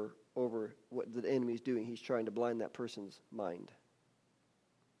authority over what the enemy is doing. He's trying to blind that person's mind.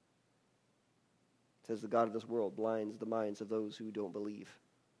 It says the God of this world blinds the minds of those who don't believe.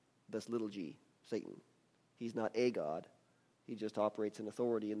 That's little g, Satan. He's not a God. He just operates in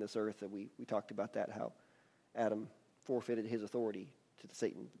authority in this earth. That we talked about that, how Adam forfeited his authority to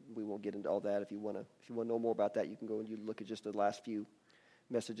Satan. We won't get into all that. If you want to know more about that, you can go and you look at just the last few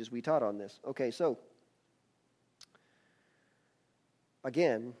messages we taught on this. Okay, so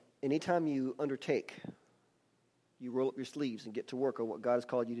again, anytime you undertake, you roll up your sleeves and get to work on what God has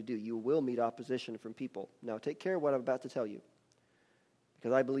called you to do, you will meet opposition from people. Now, take care of what I'm about to tell you,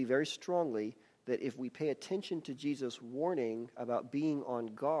 because I believe very strongly that if we pay attention to Jesus' warning about being on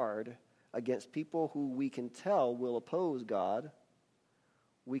guard against people who we can tell will oppose God,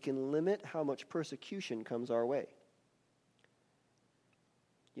 we can limit how much persecution comes our way.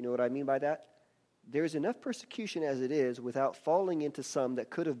 You know what I mean by that? There's enough persecution as it is without falling into some that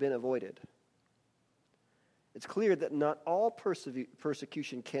could have been avoided. It's clear that not all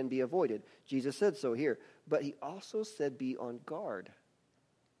persecution can be avoided. Jesus said so here. But he also said be on guard.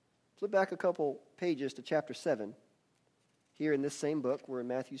 Flip back a couple pages to chapter 7. Here in this same book, we're in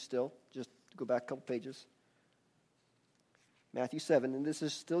Matthew still. Just go back a couple pages. Matthew 7, and this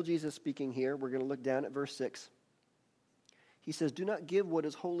is still Jesus speaking here. We're going to look down at verse 6. He says, "Do not give what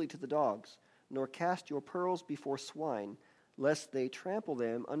is holy to the dogs, nor cast your pearls before swine, lest they trample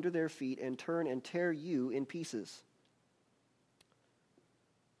them under their feet and turn and tear you in pieces."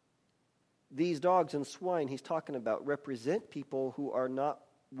 These dogs and swine he's talking about represent people who are not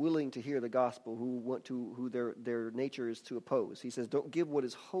willing to hear the gospel, who their nature is to oppose. He says, don't give what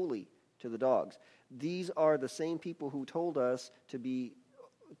is holy to the dogs. These are the same people who told us to be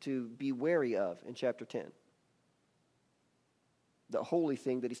wary of in chapter 10. The holy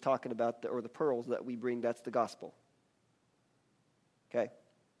thing that he's talking about, or the pearls that we bring, that's the gospel. Okay?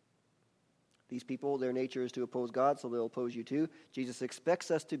 These people, their nature is to oppose God, so they'll oppose you too. Jesus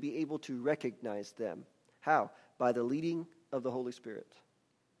expects us to be able to recognize them. How? By the leading of the Holy Spirit.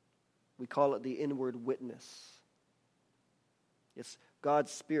 We call it the inward witness. It's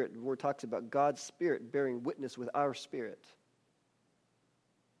God's Spirit. The word talks about God's Spirit bearing witness with our spirit.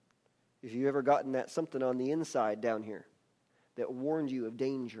 If you've ever gotten that something on the inside down here that warned you of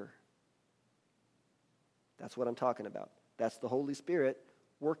danger, that's what I'm talking about. That's the Holy Spirit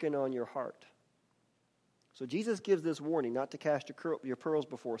working on your heart. So Jesus gives this warning not to cast your pearls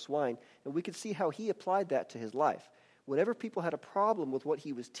before swine, and we could see how he applied that to his life. Whenever people had a problem with what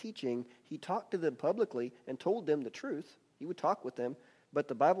he was teaching, he talked to them publicly and told them the truth. He would talk with them, but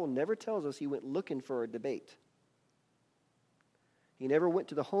the Bible never tells us he went looking for a debate. He never went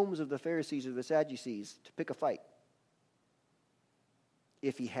to the homes of the Pharisees or the Sadducees to pick a fight.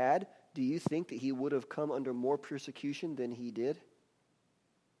 If he had, do you think that he would have come under more persecution than he did?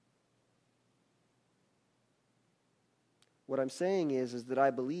 What I'm saying is that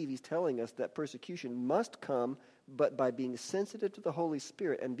I believe he's telling us that persecution must come, but by being sensitive to the Holy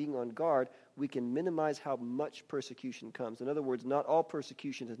Spirit and being on guard, we can minimize how much persecution comes. In other words, not all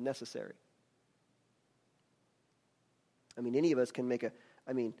persecution is necessary. I mean, any of us can make a.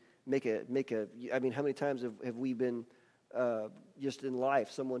 I mean, how many times have we been just in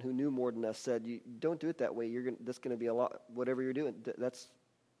life? Someone who knew more than us said, "You don't do it that way. That's going to be a lot. Whatever you're doing, that's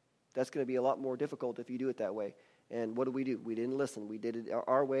going to be a lot more difficult if you do it that way." And what did we do? We didn't listen. We did it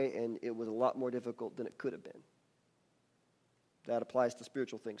our way, and it was a lot more difficult than it could have been. That applies to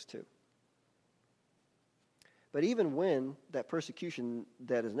spiritual things too. But even when that persecution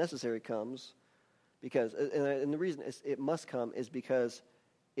that is necessary comes, because and the reason it must come is because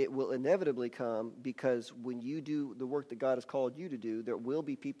it will inevitably come, because when you do the work that God has called you to do, there will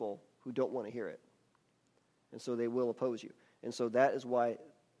be people who don't want to hear it. And so they will oppose you. And so that is why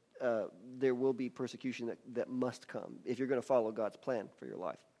there will be persecution that must come if you're going to follow God's plan for your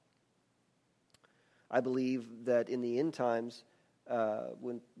life. I believe that in the end times,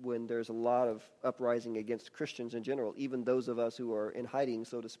 when there's a lot of uprising against Christians in general, even those of us who are in hiding,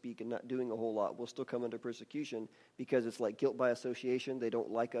 so to speak, and not doing a whole lot, will still come under persecution because it's like guilt by association. They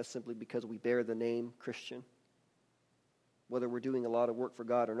don't like us simply because we bear the name Christian, whether we're doing a lot of work for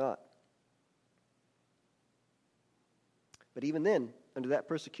God or not. But even then, under that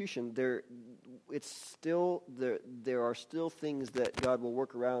persecution, there are still things that God will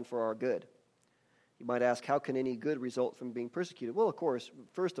work around for our good. You might ask, how can any good result from being persecuted? Well, of course,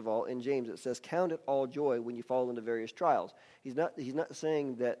 first of all, in James it says, count it all joy when you fall into various trials. He's not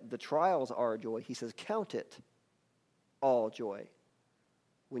saying that the trials are a joy. He says, count it all joy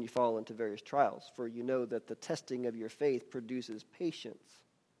when you fall into various trials. For you know that the testing of your faith produces patience.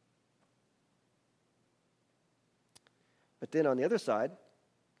 But then on the other side,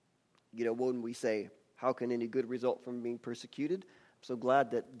 when we say, how can any good result from being persecuted? I'm so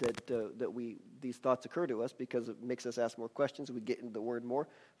glad that these thoughts occur to us, because it makes us ask more questions. We get into the Word more.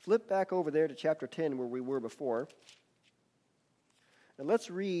 Flip back over there to chapter 10 where we were before. And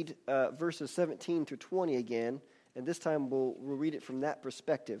let's read verses 17 through 20 again. And this time we'll read it from that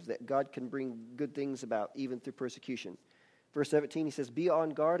perspective, that God can bring good things about even through persecution. Verse 17, he says, be on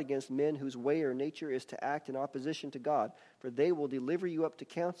guard against men whose way or nature is to act in opposition to God, for they will deliver you up to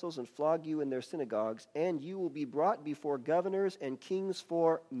councils and flog you in their synagogues, and you will be brought before governors and kings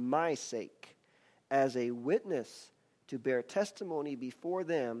for my sake, as a witness to bear testimony before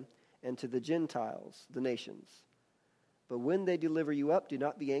them and to the Gentiles, the nations. But when they deliver you up, do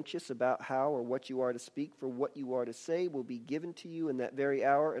not be anxious about how or what you are to speak, for what you are to say will be given to you in that very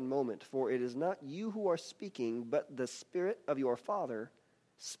hour and moment. For it is not you who are speaking, but the Spirit of your Father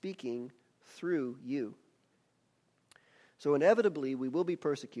speaking through you. So inevitably we will be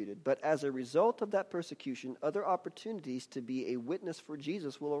persecuted, but as a result of that persecution, other opportunities to be a witness for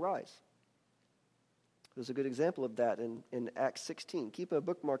Jesus will arise. There's a good example of that in Acts 16. Keep a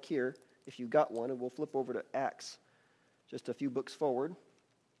bookmark here if you've got one, and we'll flip over to Acts. Just a few books forward,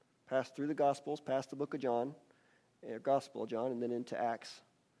 pass through the Gospels, past the book of John, Gospel of John, and then into Acts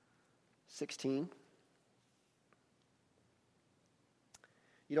 16.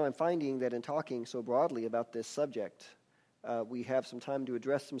 I'm finding that in talking so broadly about this subject, we have some time to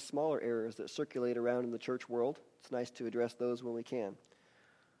address some smaller errors that circulate around in the church world. It's nice to address those when we can.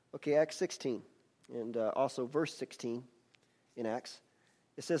 Okay, Acts 16, and also verse 16 in Acts.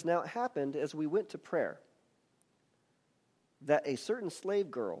 It says, now it happened as we went to prayer, that a certain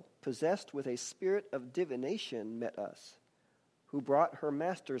slave girl, possessed with a spirit of divination, met us, who brought her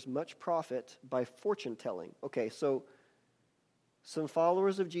masters much profit by fortune-telling. Okay, so some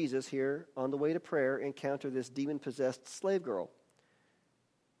followers of Jesus here on the way to prayer encounter this demon-possessed slave girl.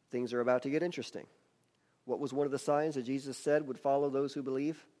 Things are about to get interesting. What was one of the signs that Jesus said would follow those who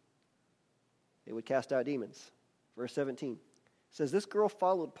believe? They would cast out demons. Verse 17 says, this girl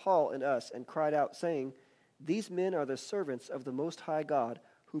followed Paul and us and cried out, saying, these men are the servants of the Most High God,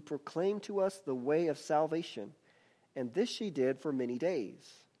 who proclaim to us the way of salvation. And this she did for many days.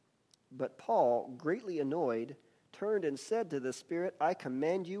 But Paul, greatly annoyed, turned and said to the spirit, I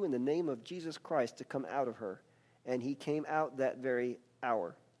command you in the name of Jesus Christ to come out of her. And he came out that very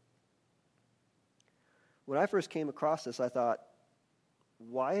hour. When I first came across this, I thought,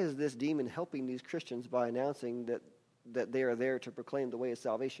 why is this demon helping these Christians by announcing that they are there to proclaim the way of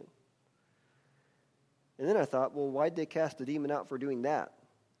salvation? And then I thought, well, why'd they cast the demon out for doing that?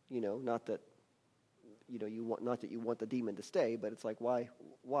 Not that you want the demon to stay, but it's like, why?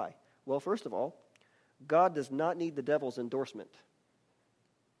 Well, first of all, God does not need the devil's endorsement.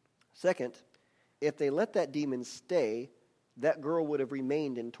 Second, if they let that demon stay, that girl would have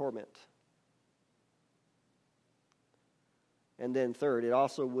remained in torment. And then third, it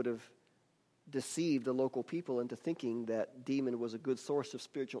also would have deceived the local people into thinking that demon was a good source of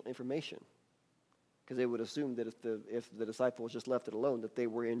spiritual information. Because they would assume that if the disciples just left it alone, that they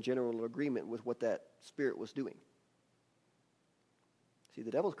were in general agreement with what that spirit was doing. See,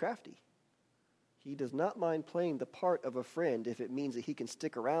 the devil's crafty. He does not mind playing the part of a friend if it means that he can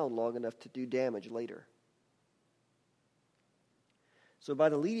stick around long enough to do damage later. So by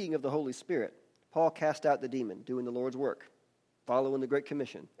the leading of the Holy Spirit, Paul cast out the demon, doing the Lord's work, following the Great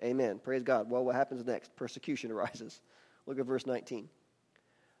Commission. Amen. Praise God. Well, what happens next? Persecution arises. Look at verse 19.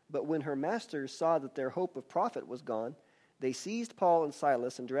 But when her masters saw that their hope of profit was gone, they seized Paul and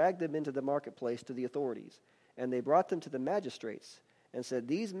Silas and dragged them into the marketplace to the authorities. And they brought them to the magistrates and said,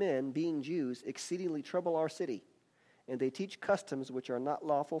 "These men, being Jews, exceedingly trouble our city. And they teach customs which are not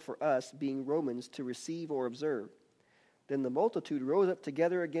lawful for us, being Romans, to receive or observe." Then the multitude rose up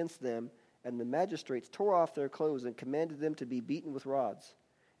together against them, and the magistrates tore off their clothes and commanded them to be beaten with rods.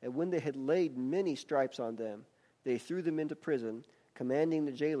 And when they had laid many stripes on them, they threw them into prison, commanding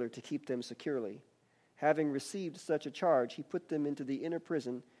the jailer to keep them securely. Having received such a charge, he put them into the inner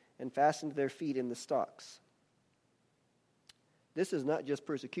prison and fastened their feet in the stocks. This is not just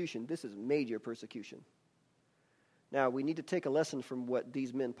persecution, this is major persecution. Now, we need to take a lesson from what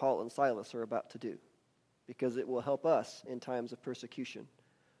these men, Paul and Silas, are about to do, because it will help us in times of persecution.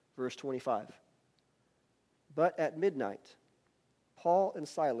 Verse 25. But at midnight, Paul and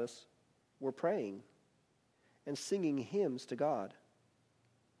Silas were praying and singing hymns to God,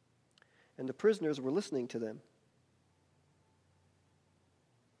 and the prisoners were listening to them.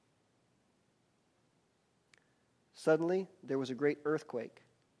 Suddenly, there was a great earthquake,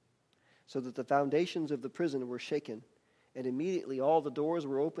 so that the foundations of the prison were shaken, and immediately all the doors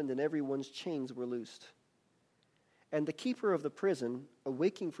were opened and everyone's chains were loosed. And the keeper of the prison,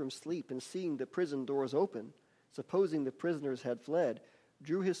 awaking from sleep and seeing the prison doors open, supposing the prisoners had fled,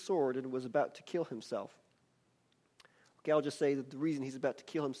 drew his sword and was about to kill himself. Okay, I'll just say that the reason he's about to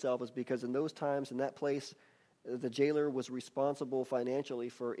kill himself is because in those times, in that place, the jailer was responsible financially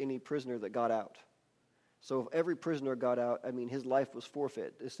for any prisoner that got out. So if every prisoner got out, his life was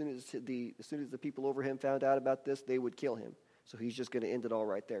forfeit. As soon as the people over him found out about this, they would kill him. So he's just going to end it all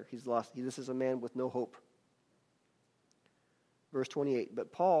right there. This is a man with no hope. Verse 28,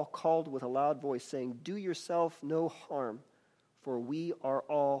 but Paul called with a loud voice, saying, "Do yourself no harm, for we are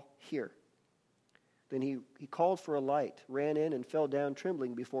all here." Then he called for a light, ran in, and fell down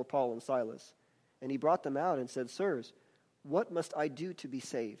trembling before Paul and Silas. And he brought them out and said, "Sirs, what must I do to be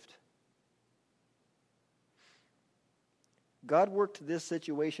saved?" God worked this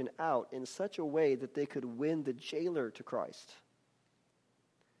situation out in such a way that they could win the jailer to Christ.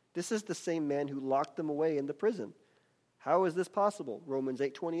 This is the same man who locked them away in the prison. How is this possible? Romans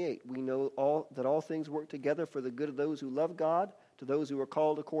 8:28. We know that all things work together for the good of those who love God, to those who are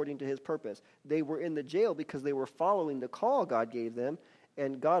called according to his purpose. They were in the jail because they were following the call God gave them,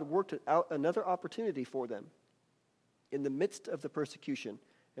 and God worked out another opportunity for them in the midst of the persecution.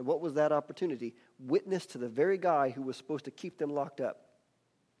 And what was that opportunity? Witness to the very guy who was supposed to keep them locked up.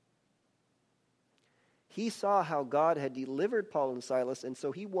 He saw how God had delivered Paul and Silas, and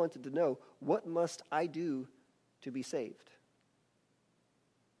so he wanted to know, what must I do to be saved?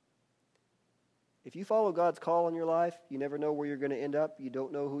 If you follow God's call in your life, you never know where you're going to end up. You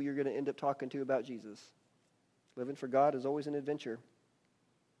don't know who you're going to end up talking to about Jesus. Living for God is always an adventure,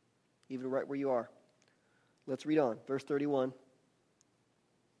 even right where you are. Let's read on. Verse 31.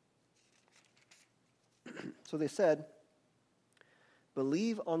 So they said,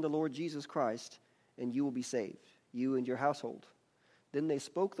 "Believe on the Lord Jesus Christ, and you will be saved, you and your household." Then they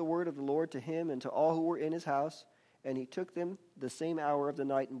spoke the word of the Lord to him and to all who were in his house, and he took them the same hour of the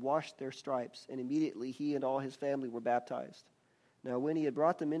night and washed their stripes, and immediately he and all his family were baptized. Now when he had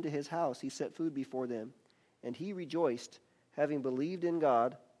brought them into his house, he set food before them, and he rejoiced, having believed in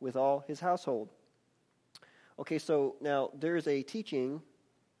God with all his household. Okay, so now there's a teaching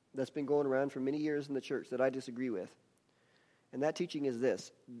that's been going around for many years in the church that I disagree with. And that teaching is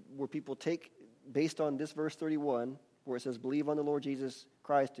this, where people take, based on this verse 31, where it says, "Believe on the Lord Jesus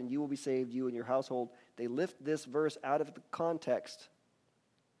Christ, and you will be saved, you and your household," they lift this verse out of the context,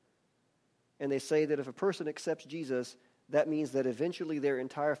 and they say that if a person accepts Jesus, that means that eventually their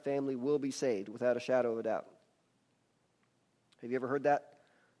entire family will be saved, without a shadow of a doubt. Have you ever heard that?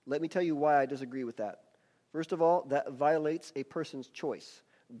 Let me tell you why I disagree with that. First of all, that violates a person's choice.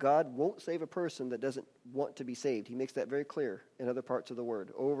 God won't save a person that doesn't want to be saved. He makes that very clear in other parts of the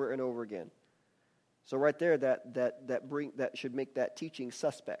Word, over and over again. So right there, that should make that teaching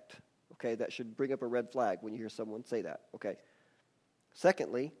suspect. Okay, that should bring up a red flag when you hear someone say that. Okay.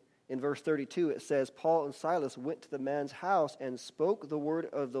 Secondly, in verse 32, it says, Paul and Silas went to the man's house and spoke the word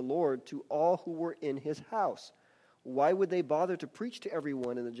of the Lord to all who were in his house. Why would they bother to preach to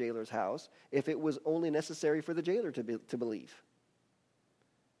everyone in the jailer's house if it was only necessary for the jailer to believe?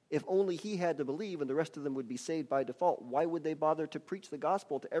 If only he had to believe and the rest of them would be saved by default, why would they bother to preach the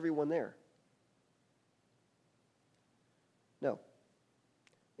gospel to everyone there? No.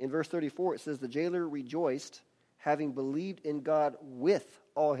 In verse 34, it says, the jailer rejoiced, having believed in God with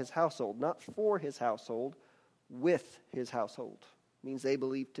all his household. Not for his household, with his household. Means they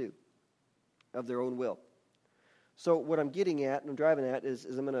believed too, of their own will. So what I'm getting at, and I'm driving at, is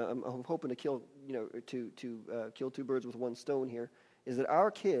I'm hoping to kill, kill two birds with one stone here, is that our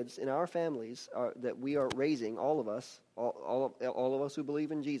kids in our families that we are raising, all of us, all of us who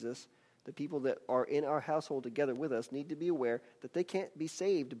believe in Jesus, the people that are in our household together with us need to be aware that they can't be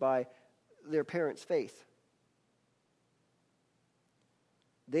saved by their parents' faith.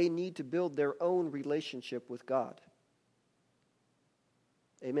 They need to build their own relationship with God.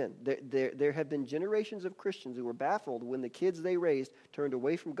 Amen. There have been generations of Christians who were baffled when the kids they raised turned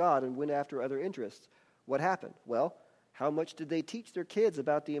away from God and went after other interests. What happened? Well, how much did they teach their kids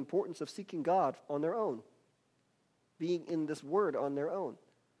about the importance of seeking God on their own? Being in this word on their own.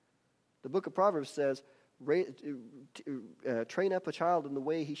 The book of Proverbs says, train up a child in the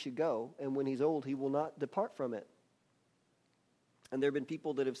way he should go, and when he's old, he will not depart from it. And there have been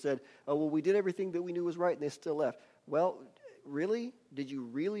people that have said, oh, well, we did everything that we knew was right, and they still left. Well, really? Did you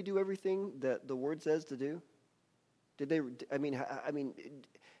really do everything that the word says to do? Did they? A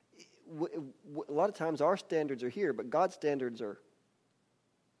lot of times our standards are here, but God's standards are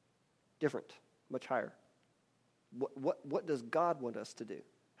different, much higher. What does God want us to do?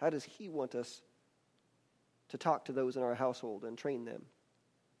 How does He want us to talk to those in our household and train them?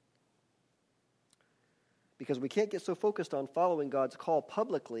 Because we can't get so focused on following God's call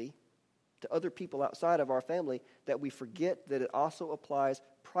publicly to other people outside of our family that we forget that it also applies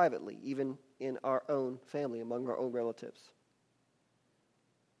privately, even in our own family, among our own relatives.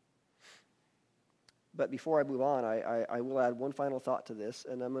 But before I move on, I will add one final thought to this,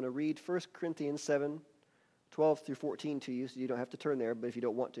 and I'm going to read 1 Corinthians 7, 12 through 14 to you, so you don't have to turn there, but if you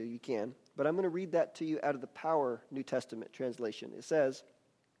don't want to, you can. But I'm going to read that to you out of the Power New Testament translation. It says,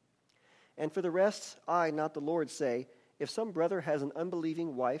 and for the rest, I, not the Lord, say, if some brother has an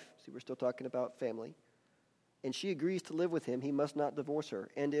unbelieving wife, see, we're still talking about family, and she agrees to live with him, he must not divorce her.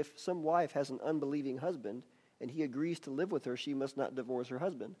 And if some wife has an unbelieving husband, and he agrees to live with her, she must not divorce her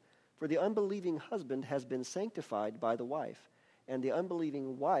husband. For the unbelieving husband has been sanctified by the wife, and the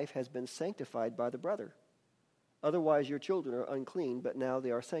unbelieving wife has been sanctified by the brother. Otherwise your children are unclean, but now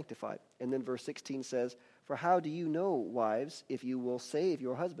they are sanctified. And then verse 16 says, for how do you know, wives, if you will save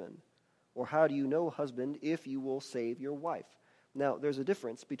your husband? Or how do you know, husband, if you will save your wife? Now, there's a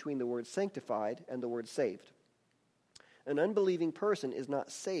difference between the word sanctified and the word saved. An unbelieving person is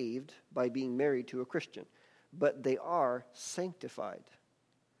not saved by being married to a Christian, but they are sanctified.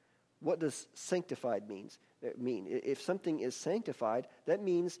 What does sanctified mean? If something is sanctified, that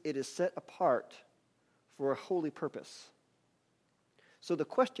means it is set apart for a holy purpose. So the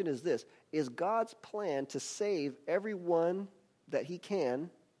question is this, is God's plan to save everyone that He can?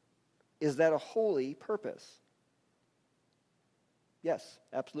 Is that a holy purpose? Yes,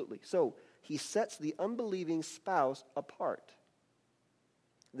 absolutely. So He sets the unbelieving spouse apart.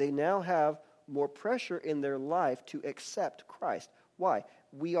 They now have more pressure in their life to accept Christ. Why?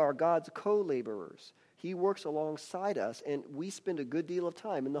 We are God's co-laborers. He works alongside us, and we spend a good deal of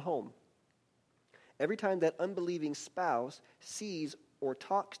time in the home. Every time that unbelieving spouse sees or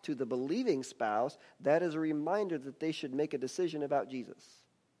talks to the believing spouse, that is a reminder that they should make a decision about Jesus.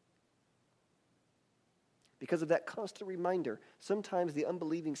 Because of that constant reminder, sometimes the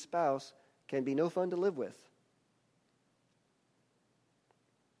unbelieving spouse can be no fun to live with.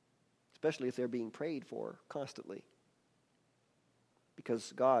 Especially if they're being prayed for constantly.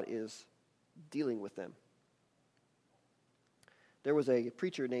 Because God is dealing with them. There was a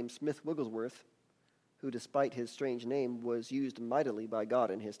preacher named Smith Wigglesworth who, despite his strange name, was used mightily by God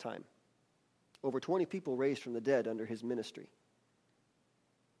in his time. Over 20 people raised from the dead under his ministry.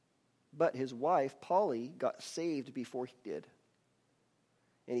 But his wife, Polly, got saved before he did.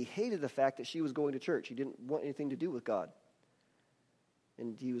 And he hated the fact that she was going to church. He didn't want anything to do with God.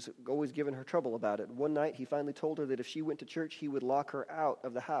 And he was always giving her trouble about it. One night, he finally told her that if she went to church, he would lock her out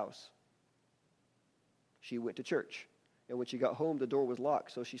of the house. She went to church. And when she got home, the door was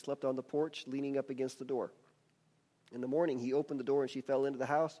locked. So she slept on the porch, leaning up against the door. In the morning, he opened the door and she fell into the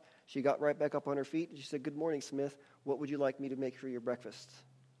house. She got right back up on her feet and she said, "Good morning, Smith. What would you like me to make for your breakfast?"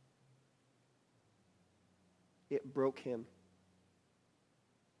 It broke him.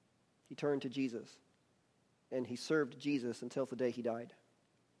 He turned to Jesus, and he served Jesus until the day he died.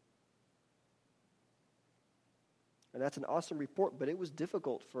 And that's an awesome report, but it was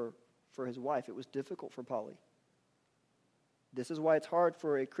difficult for his wife. It was difficult for Polly. This is why it's hard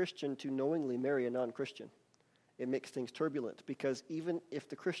for a Christian to knowingly marry a non-Christian. It makes things turbulent because even if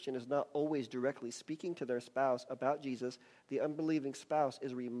the Christian is not always directly speaking to their spouse about Jesus, the unbelieving spouse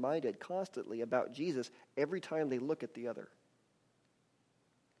is reminded constantly about Jesus every time they look at the other.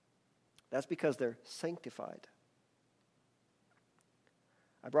 That's because they're sanctified.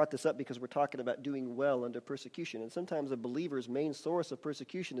 I brought this up because we're talking about doing well under persecution, and sometimes a believer's main source of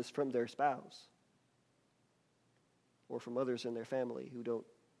persecution is from their spouse or from others in their family who don't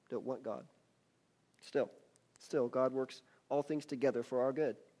want God. Still, God works all things together for our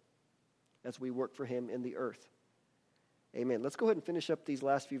good as we work for him in the earth. Amen. Let's go ahead and finish up these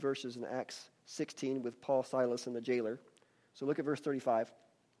last few verses in Acts 16 with Paul, Silas, and the jailer. So look at verse 35.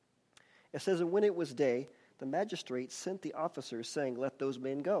 It says, "And when it was day, the magistrates sent the officers, saying, 'Let those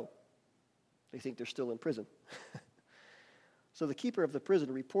men go.'" They think they're still in prison. So the keeper of the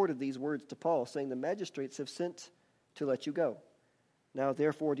prison reported these words to Paul, saying, "The magistrates have sent to let you go. Now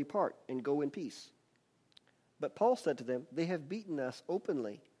therefore depart, and go in peace." But Paul said to them, "They have beaten us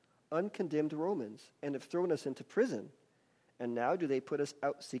openly, uncondemned Romans, and have thrown us into prison. And now do they put us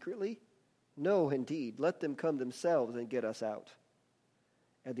out secretly? No, indeed, let them come themselves and get us out."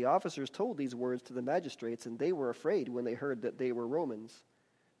 And the officers told these words to the magistrates, and they were afraid when they heard that they were Romans.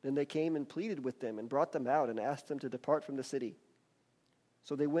 Then they came and pleaded with them and brought them out and asked them to depart from the city.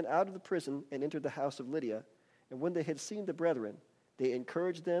 So they went out of the prison and entered the house of Lydia. And when they had seen the brethren, they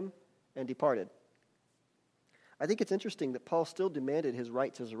encouraged them and departed. I think it's interesting that Paul still demanded his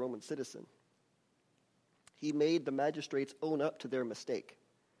rights as a Roman citizen. He made the magistrates own up to their mistake.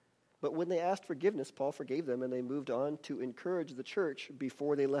 But when they asked forgiveness, Paul forgave them, and they moved on to encourage the church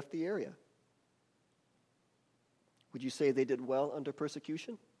before they left the area. Would you say they did well under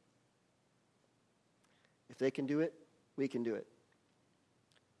persecution? If they can do it, we can do it.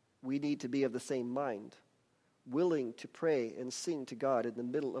 We need to be of the same mind, willing to pray and sing to God in the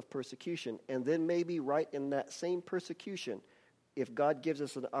middle of persecution, and then maybe right in that same persecution, if God gives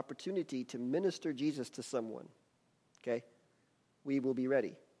us an opportunity to minister Jesus to someone, okay, we will be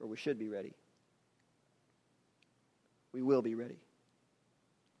ready, or we should be ready. We will be ready.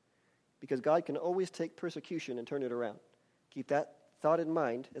 Because God can always take persecution and turn it around. Keep that thought in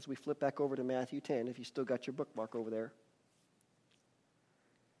mind as we flip back over to Matthew 10, if you still got your bookmark over there.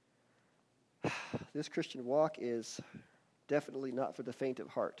 This Christian walk is definitely not for the faint of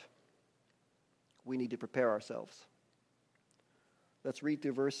heart. We need to prepare ourselves. Let's read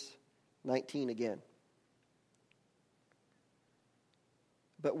through verse 19 again.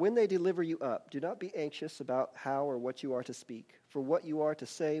 "But when they deliver you up, do not be anxious about how or what you are to speak, for what you are to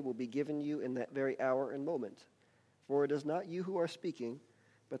say will be given you in that very hour and moment. For it is not you who are speaking,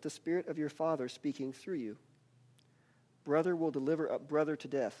 but the Spirit of your Father speaking through you. Brother will deliver up brother to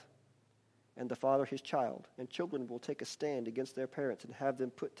death, and the father his child, and children will take a stand against their parents and have them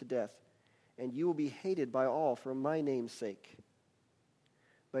put to death, and you will be hated by all for my name's sake.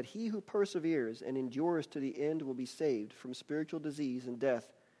 But he who perseveres and endures to the end will be saved from spiritual disease and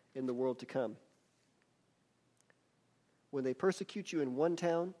death in the world to come. When they persecute you in one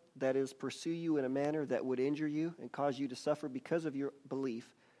town, that is, pursue you in a manner that would injure you and cause you to suffer because of your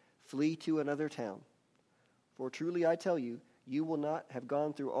belief, flee to another town. For truly I tell you, you will not have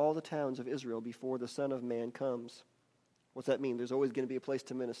gone through all the towns of Israel before the Son of Man comes." What's that mean? There's always going to be a place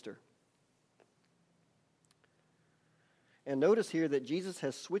to minister. And notice here that Jesus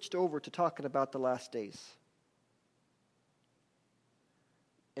has switched over to talking about the last days.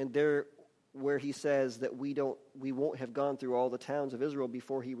 And there, where he says that we won't have gone through all the towns of Israel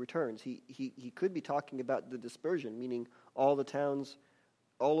before he returns, he could be talking about the dispersion, meaning all the towns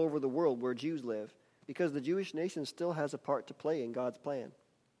all over the world where Jews live, because the Jewish nation still has a part to play in God's plan.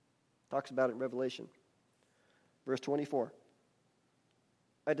 Talks about it in Revelation. Verse 24.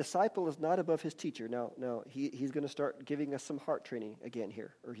 "A disciple is not above his teacher." Now he's going to start giving us some heart training again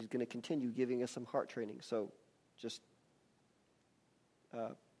here, or he's going to continue giving us some heart training. So just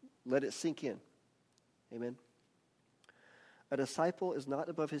let it sink in. Amen. "A disciple is not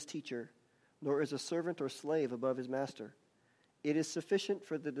above his teacher, nor is a servant or slave above his master. It is sufficient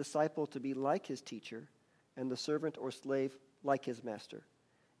for the disciple to be like his teacher, and the servant or slave like his master.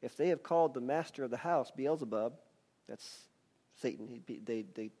 If they have called the master of the house Beelzebub," that's Satan.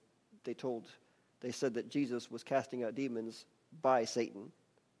 They said that Jesus was casting out demons by Satan,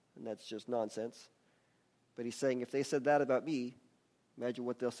 and that's just nonsense. But he's saying, if they said that about me, imagine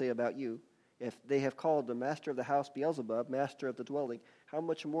what they'll say about you. If they have called the master of the house Beelzebub, master of the dwelling, how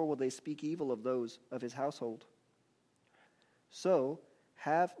much more will they speak evil of those of his household? So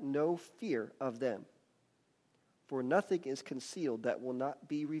have no fear of them, for nothing is concealed that will not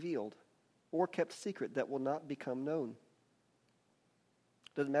be revealed, or kept secret that will not become known.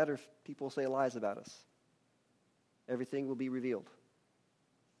 Doesn't matter if people say lies about us. Everything will be revealed.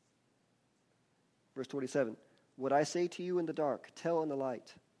 Verse 27, what I say to you in the dark, tell in the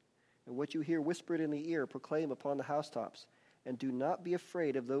light. And what you hear whispered in the ear, proclaim upon the housetops. And do not be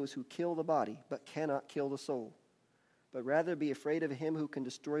afraid of those who kill the body, but cannot kill the soul. But rather be afraid of him who can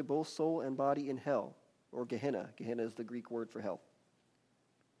destroy both soul and body in hell, or Gehenna. Gehenna is the Greek word for hell.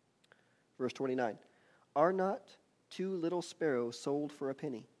 Verse 29, are not 2 little sparrows sold for a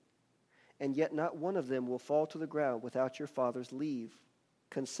penny? And yet not one of them will fall to the ground without your Father's leave,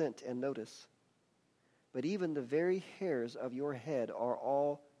 consent, and notice. But even the very hairs of your head are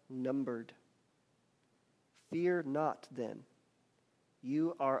all numbered. Fear not then.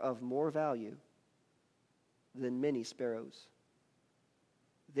 You are of more value than many sparrows.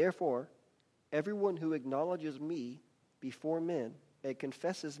 Therefore, everyone who acknowledges me before men and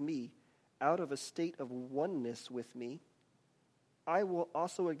confesses me out of a state of oneness with me, I will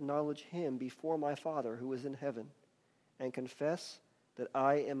also acknowledge him before my Father who is in heaven, and confess that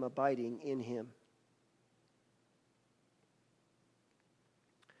I am abiding in him.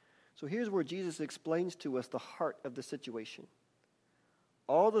 So here's where Jesus explains to us the heart of the situation.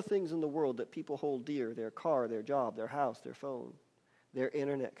 All the things in the world that people hold dear, their car, their job, their house, their phone, their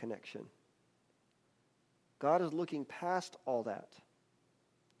internet connection. God is looking past all that.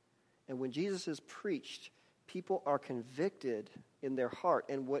 And when Jesus is preached, people are convicted in their heart,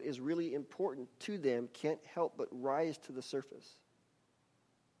 and what is really important to them can't help but rise to the surface.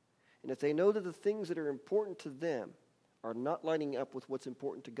 And if they know that the things that are important to them are not lining up with what's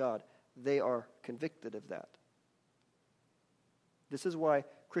important to God, they are convicted of that. This is why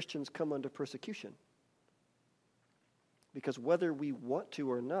Christians come under persecution. Because whether we want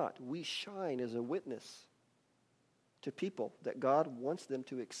to or not, we shine as a witness to people that God wants them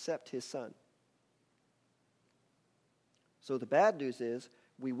to accept his Son. So the bad news is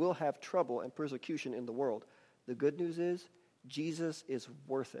we will have trouble and persecution in the world. The good news is Jesus is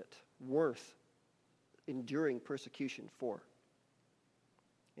worth it, worth enduring persecution for.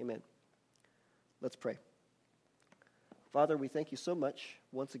 Amen. Let's pray. Father, we thank you so much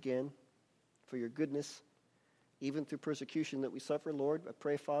once again for your goodness, even through persecution that we suffer, Lord. I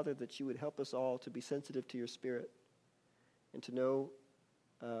pray, Father, that you would help us all to be sensitive to your Spirit and to know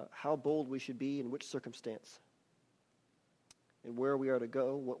how bold we should be in which circumstance, and where we are to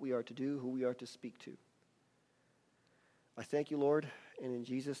go, what we are to do, who we are to speak to. I thank you, Lord, and in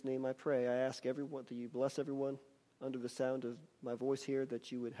Jesus' name I pray. I ask everyone that you bless everyone under the sound of my voice here,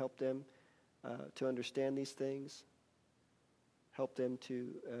 that you would help them to understand these things, help them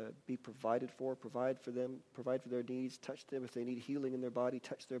to be provided for, provide for them, provide for their needs, touch them if they need healing in their body,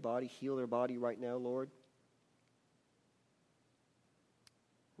 touch their body, heal their body right now, Lord.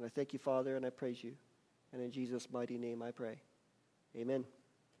 And I thank you, Father, and I praise you. And in Jesus' mighty name I pray. Amen.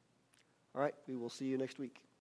 All right, we will see you next week.